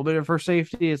like a little bit of her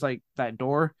safety. It's like that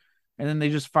door, and then they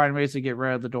just find ways to get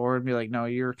rid of the door and be like, no,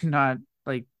 you're not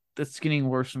like it's getting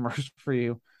worse and worse for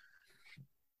you.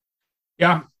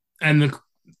 Yeah, and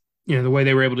the way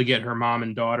they were able to get her mom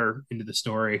and daughter into the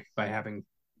story by having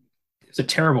it's a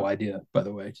terrible idea, by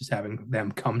the way, just having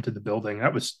them come to the building.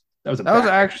 That was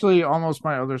actually almost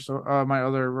my other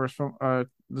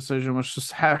decision was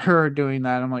just have her doing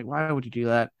that. I'm like, why would you do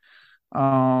that?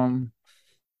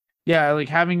 Yeah, like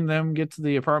having them get to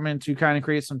the apartment to kind of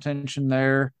create some tension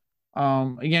there.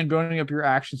 Again, building up your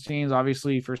action scenes.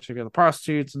 Obviously, first you got the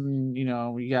prostitutes, and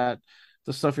you got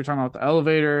the stuff you're talking about the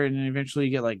elevator, and then eventually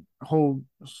you get like a whole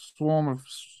swarm of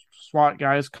SWAT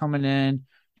guys coming in.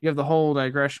 You have the whole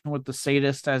digression with the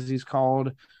sadist, as he's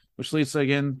called, which leads to,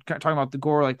 again, talking about the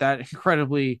gore, like that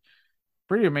incredibly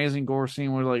pretty amazing gore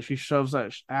scene where like she shoves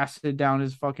that acid down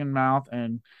his fucking mouth,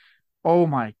 and oh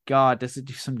my god, does it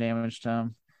do some damage to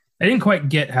him. I didn't quite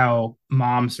get how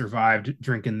mom survived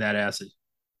drinking that acid.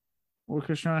 Well,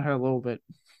 Krishna had a little bit.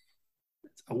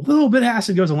 A little bit of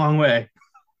acid goes a long way.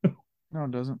 No,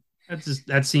 it doesn't.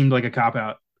 That seemed like a cop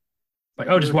out. Like,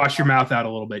 oh, just wash your mouth out a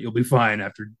little bit. You'll be fine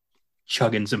after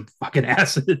chugging some fucking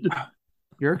acid.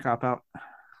 You're a cop out.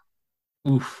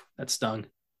 Oof, that stung.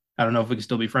 I don't know if we can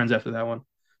still be friends after that one.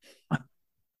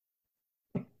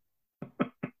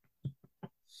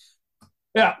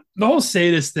 Yeah, the whole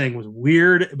sadist thing was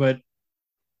weird, but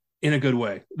in a good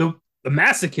way. The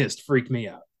masochist freaked me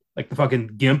out. Like the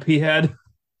fucking gimp he had.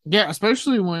 Yeah,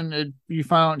 especially when you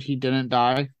found out he didn't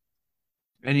die.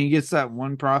 And he gets that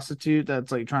one prostitute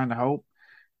that's like trying to help.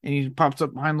 And he pops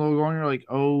up behind the little girl, and you're like,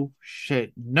 oh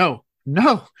shit, no.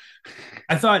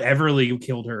 I thought Everly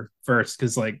killed her first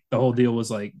because like the whole deal was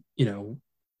like,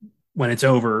 when it's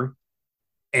over,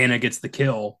 Anna gets the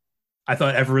kill. I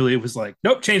thought Everly was like,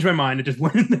 nope, changed my mind. It just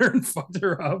went in there and fucked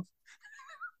her up.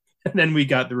 And then we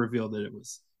got the reveal that it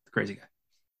was the crazy guy.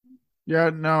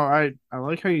 Yeah, no, I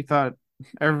like how you thought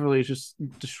Everly just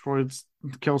destroys,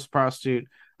 kills the prostitute.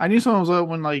 I knew someone was up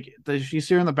when like you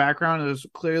see her in the background. There's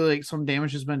clearly like some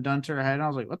damage has been done to her head. And I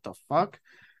was like, what the fuck?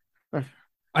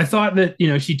 I thought that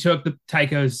she took the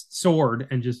Tycho's sword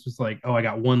and just was like, oh, I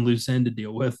got one loose end to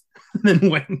deal with, and then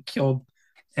went and killed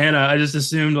Anna. I just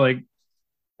assumed like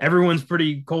everyone's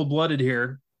pretty cold blooded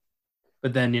here,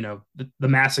 but then the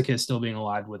masochist still being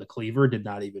alive with a cleaver did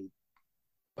not even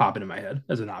pop into my head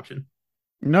as an option.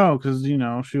 No, because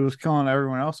she was killing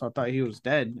everyone else. I thought he was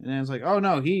dead, and then it's like, oh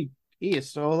no, he is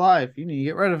still alive. You need to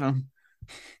get rid of him.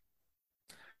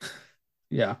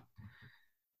 Yeah.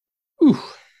 Ooh.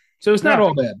 So it's not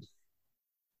all bad.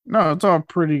 No, it's all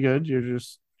pretty good. You're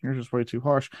just way too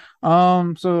harsh.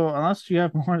 So unless you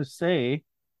have more to say,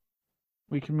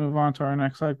 we can move on to our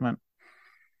next segment.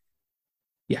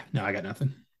 Yeah, no, I got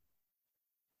nothing.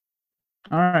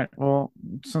 All right. Well,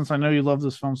 since I know you love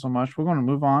this film so much, we're going to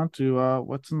move on to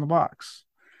what's in the box.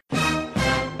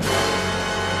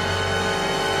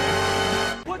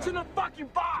 What's in the fucking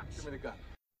box? Give me the gun.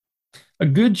 A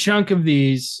good chunk of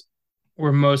these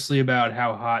were mostly about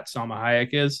how hot Salma Hayek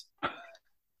is,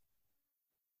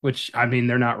 which I mean,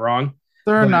 they're not wrong.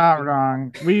 They're not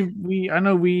wrong. I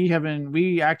know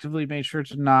we actively made sure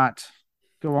to not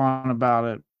go on about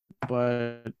it,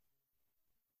 but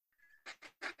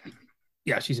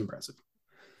yeah, she's impressive.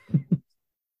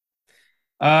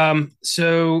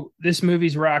 So this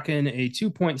movie's rocking a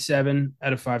 2.7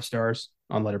 out of 5 stars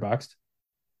on Letterboxd,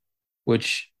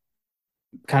 which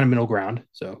kind of middle ground.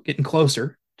 So getting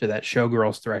closer to that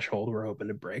showgirls threshold we're hoping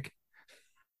to break.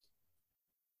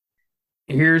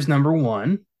 Here's number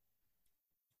 1.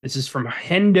 This is from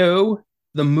Hendo,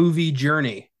 the movie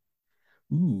Journey.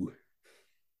 Ooh,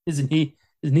 isn't he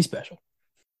special?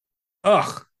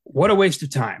 Ugh, what a waste of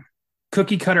time.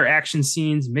 Cookie cutter action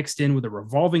scenes mixed in with a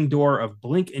revolving door of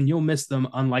blink and you'll miss them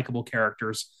unlikable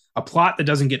characters, a plot that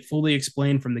doesn't get fully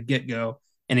explained from the get-go,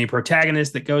 and a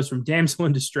protagonist that goes from damsel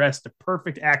in distress to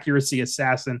perfect accuracy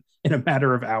assassin in a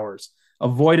matter of hours.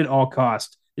 Avoid at all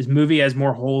cost. This movie has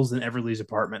more holes than Everly's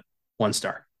apartment. 1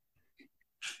 star.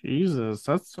 Jesus,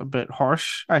 that's a bit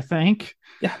harsh, I think.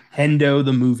 Yeah, Hendo,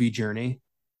 the movie Journey.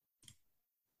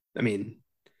 I mean,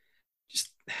 just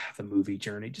the movie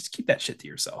Journey. Just keep that shit to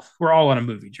yourself. We're all on a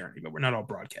movie journey, but we're not all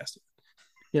broadcasting.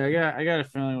 Yeah, I got a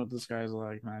feeling what this guy's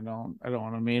like, and I don't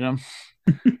want to meet him.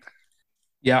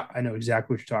 Yeah, I know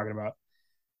exactly what you're talking about.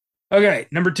 Okay,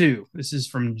 number 2. This is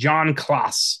from John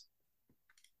Klaas.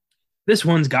 This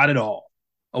one's got it all.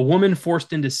 A woman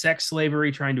forced into sex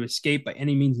slavery, trying to escape by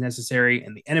any means necessary,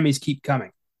 and the enemies keep coming.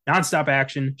 Nonstop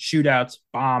action, shootouts,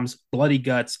 bombs, bloody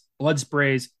guts, blood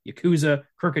sprays, yakuza,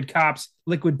 crooked cops,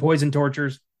 liquid poison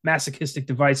tortures, masochistic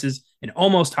devices, and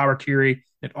almost harakiri.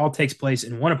 It all takes place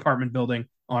in one apartment building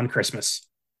on Christmas.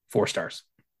 4 stars.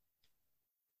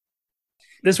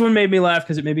 This one made me laugh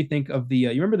because it made me think of the, you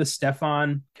remember the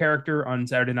Stefan character on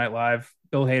Saturday Night Live,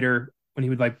 Bill Hader, when he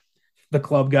would like the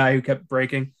club guy who kept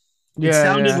breaking? It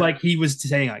sounded like he was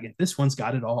saying, like, this one's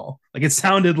got it all. Like, it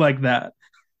sounded like that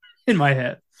in my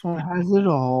head. This one has it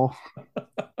all.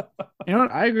 You know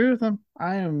what? I agree with him.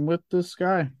 I am with this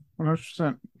guy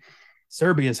 100%.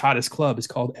 Serbia's hottest club is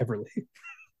called Everly.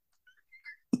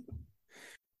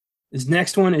 This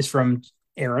next one is from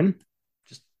Aaron.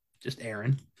 Just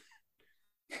Aaron.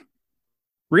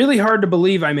 Really hard to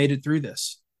believe I made it through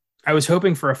this. I was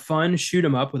hoping for a fun shoot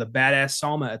 'em up with a badass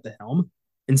Salma at the helm.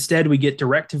 Instead, we get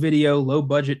direct-to-video,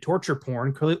 low-budget torture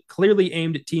porn clearly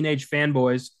aimed at teenage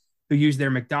fanboys who use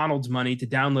their McDonald's money to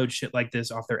download shit like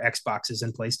this off their Xboxes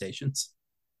and PlayStations.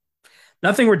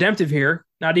 Nothing redemptive here,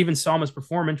 not even Salma's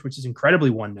performance, which is incredibly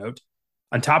one-note.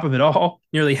 On top of it all,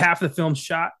 nearly half of the film's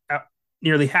shots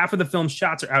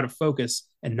are out of focus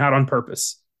and not on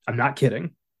purpose. I'm not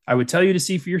kidding. I would tell you to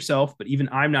see for yourself, but even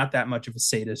I'm not that much of a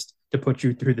sadist to put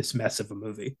you through this mess of a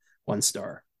movie. 1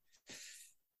 star.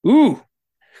 Ooh.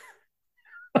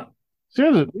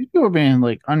 Seriously, these people are being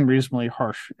like unreasonably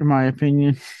harsh, in my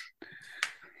opinion.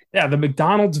 Yeah, the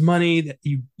McDonald's money that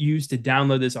you use to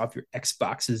download this off your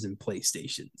Xboxes and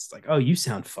PlayStations. Like, oh, you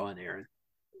sound fun, Aaron.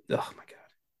 Oh my god.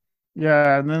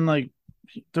 Yeah, and then like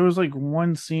there was like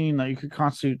one scene that you could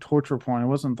constitute torture porn. It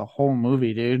wasn't the whole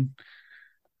movie, dude.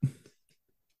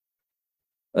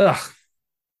 Ugh.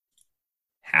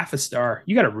 Half a star.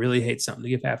 You got to really hate something to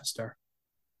give half a star.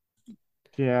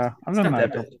 Yeah, I've done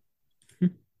that.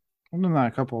 I've done that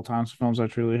a couple of times. Films I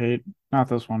truly hate. Not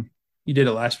this one. You did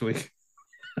it last week.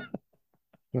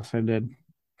 Yes, I did.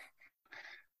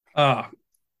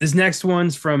 This next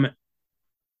one's from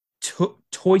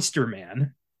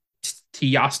Toysterman.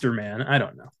 Tiosterman. I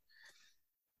don't know.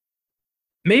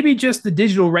 Maybe just the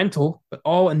digital rental, but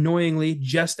all annoyingly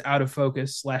just out of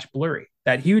focus / blurry.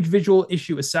 That huge visual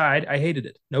issue aside, I hated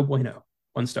it. No bueno.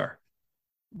 1 star.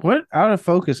 What out of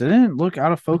focus? It didn't look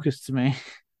out of focus to me.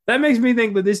 That makes me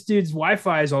think that this dude's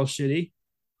Wi-Fi is all shitty.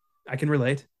 I can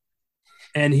relate.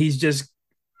 And he's just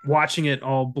watching it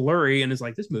all blurry and is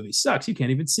like, this movie sucks. You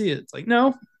can't even see it. It's like,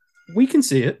 no, we can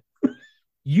see it.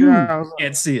 You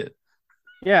can't see it.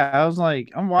 Yeah, I was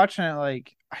like, I'm watching it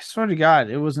like, I swear to God,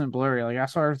 it wasn't blurry. Like I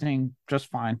saw everything just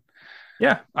fine.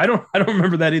 Yeah, I don't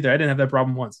remember that either. I didn't have that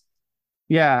problem once.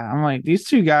 Yeah, I'm like, these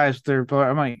two guys,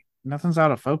 I'm like, nothing's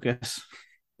out of focus.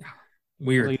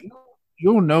 Weird. Like,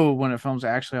 you'll know when a film's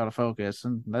actually out of focus,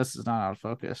 and this is not out of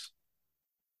focus.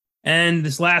 And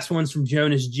this last one's from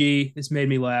Jonas G. This made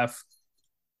me laugh.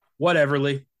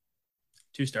 Whateverly.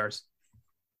 2 stars.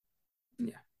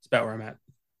 Yeah, it's about where I'm at.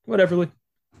 Whateverly.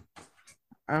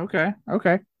 Okay.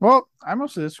 Well, I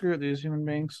mostly disagree with these human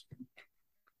beings.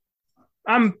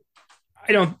 I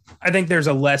think there's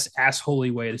a less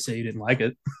assholey way to say you didn't like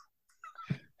it.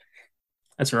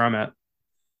 That's where I'm at.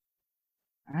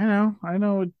 I know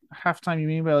what halftime you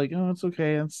mean by like, oh, it's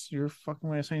okay. It's your fucking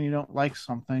way of saying you don't like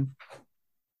something.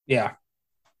 Yeah.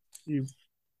 You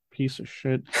piece of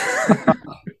shit.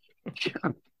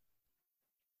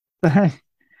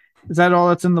 Is that all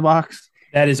that's in the box?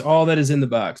 That is all that is in the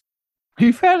box.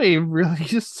 We've had a really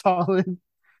solid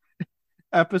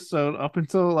episode up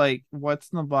until like what's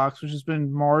in the box, which has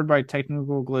been marred by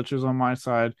technical glitches on my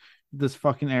side. This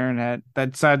fucking internet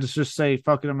that decided to just say,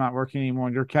 fuck it, I'm not working anymore,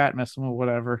 and your cat messing with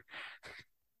whatever.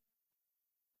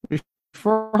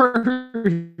 Before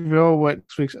we reveal what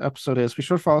this week's episode is, be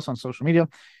sure to follow us on social media.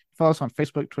 Follow us on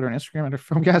Facebook, Twitter, and Instagram under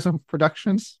Filmgasm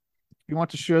Productions. If you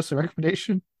want to shoot us a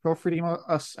recommendation, feel free to email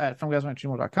us at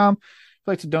filmgasm@gmail.com. If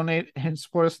you'd like to donate and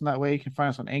support us in that way, you can find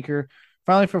us on Anchor.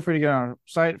 Finally, feel free to get on our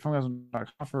site,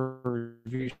 filmgasm.com, for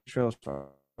reviews, trailers,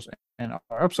 and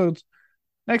our episodes.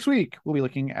 Next week, we'll be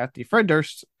looking at the Fred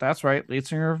Durst, that's right, lead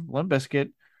singer of Limp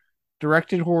Bizkit,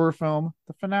 directed horror film,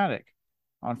 The Fanatic.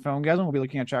 On Filmgasm, we'll be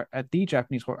looking at the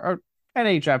Japanese horror, at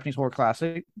a Japanese horror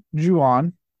classic,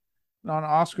 Ju-On. And on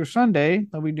Oscar Sunday,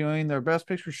 they'll be doing their Best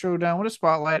Picture showdown with a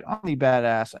spotlight on the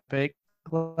badass epic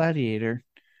Gladiator.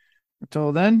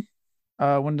 Until then,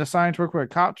 when deciding to work with a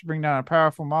cop to bring down a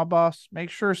powerful mob boss,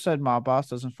 make sure said mob boss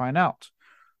doesn't find out,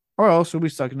 or else you'll be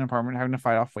stuck in an apartment having to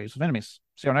fight off waves of enemies.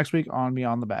 See you next week on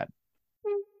Beyond the Bad.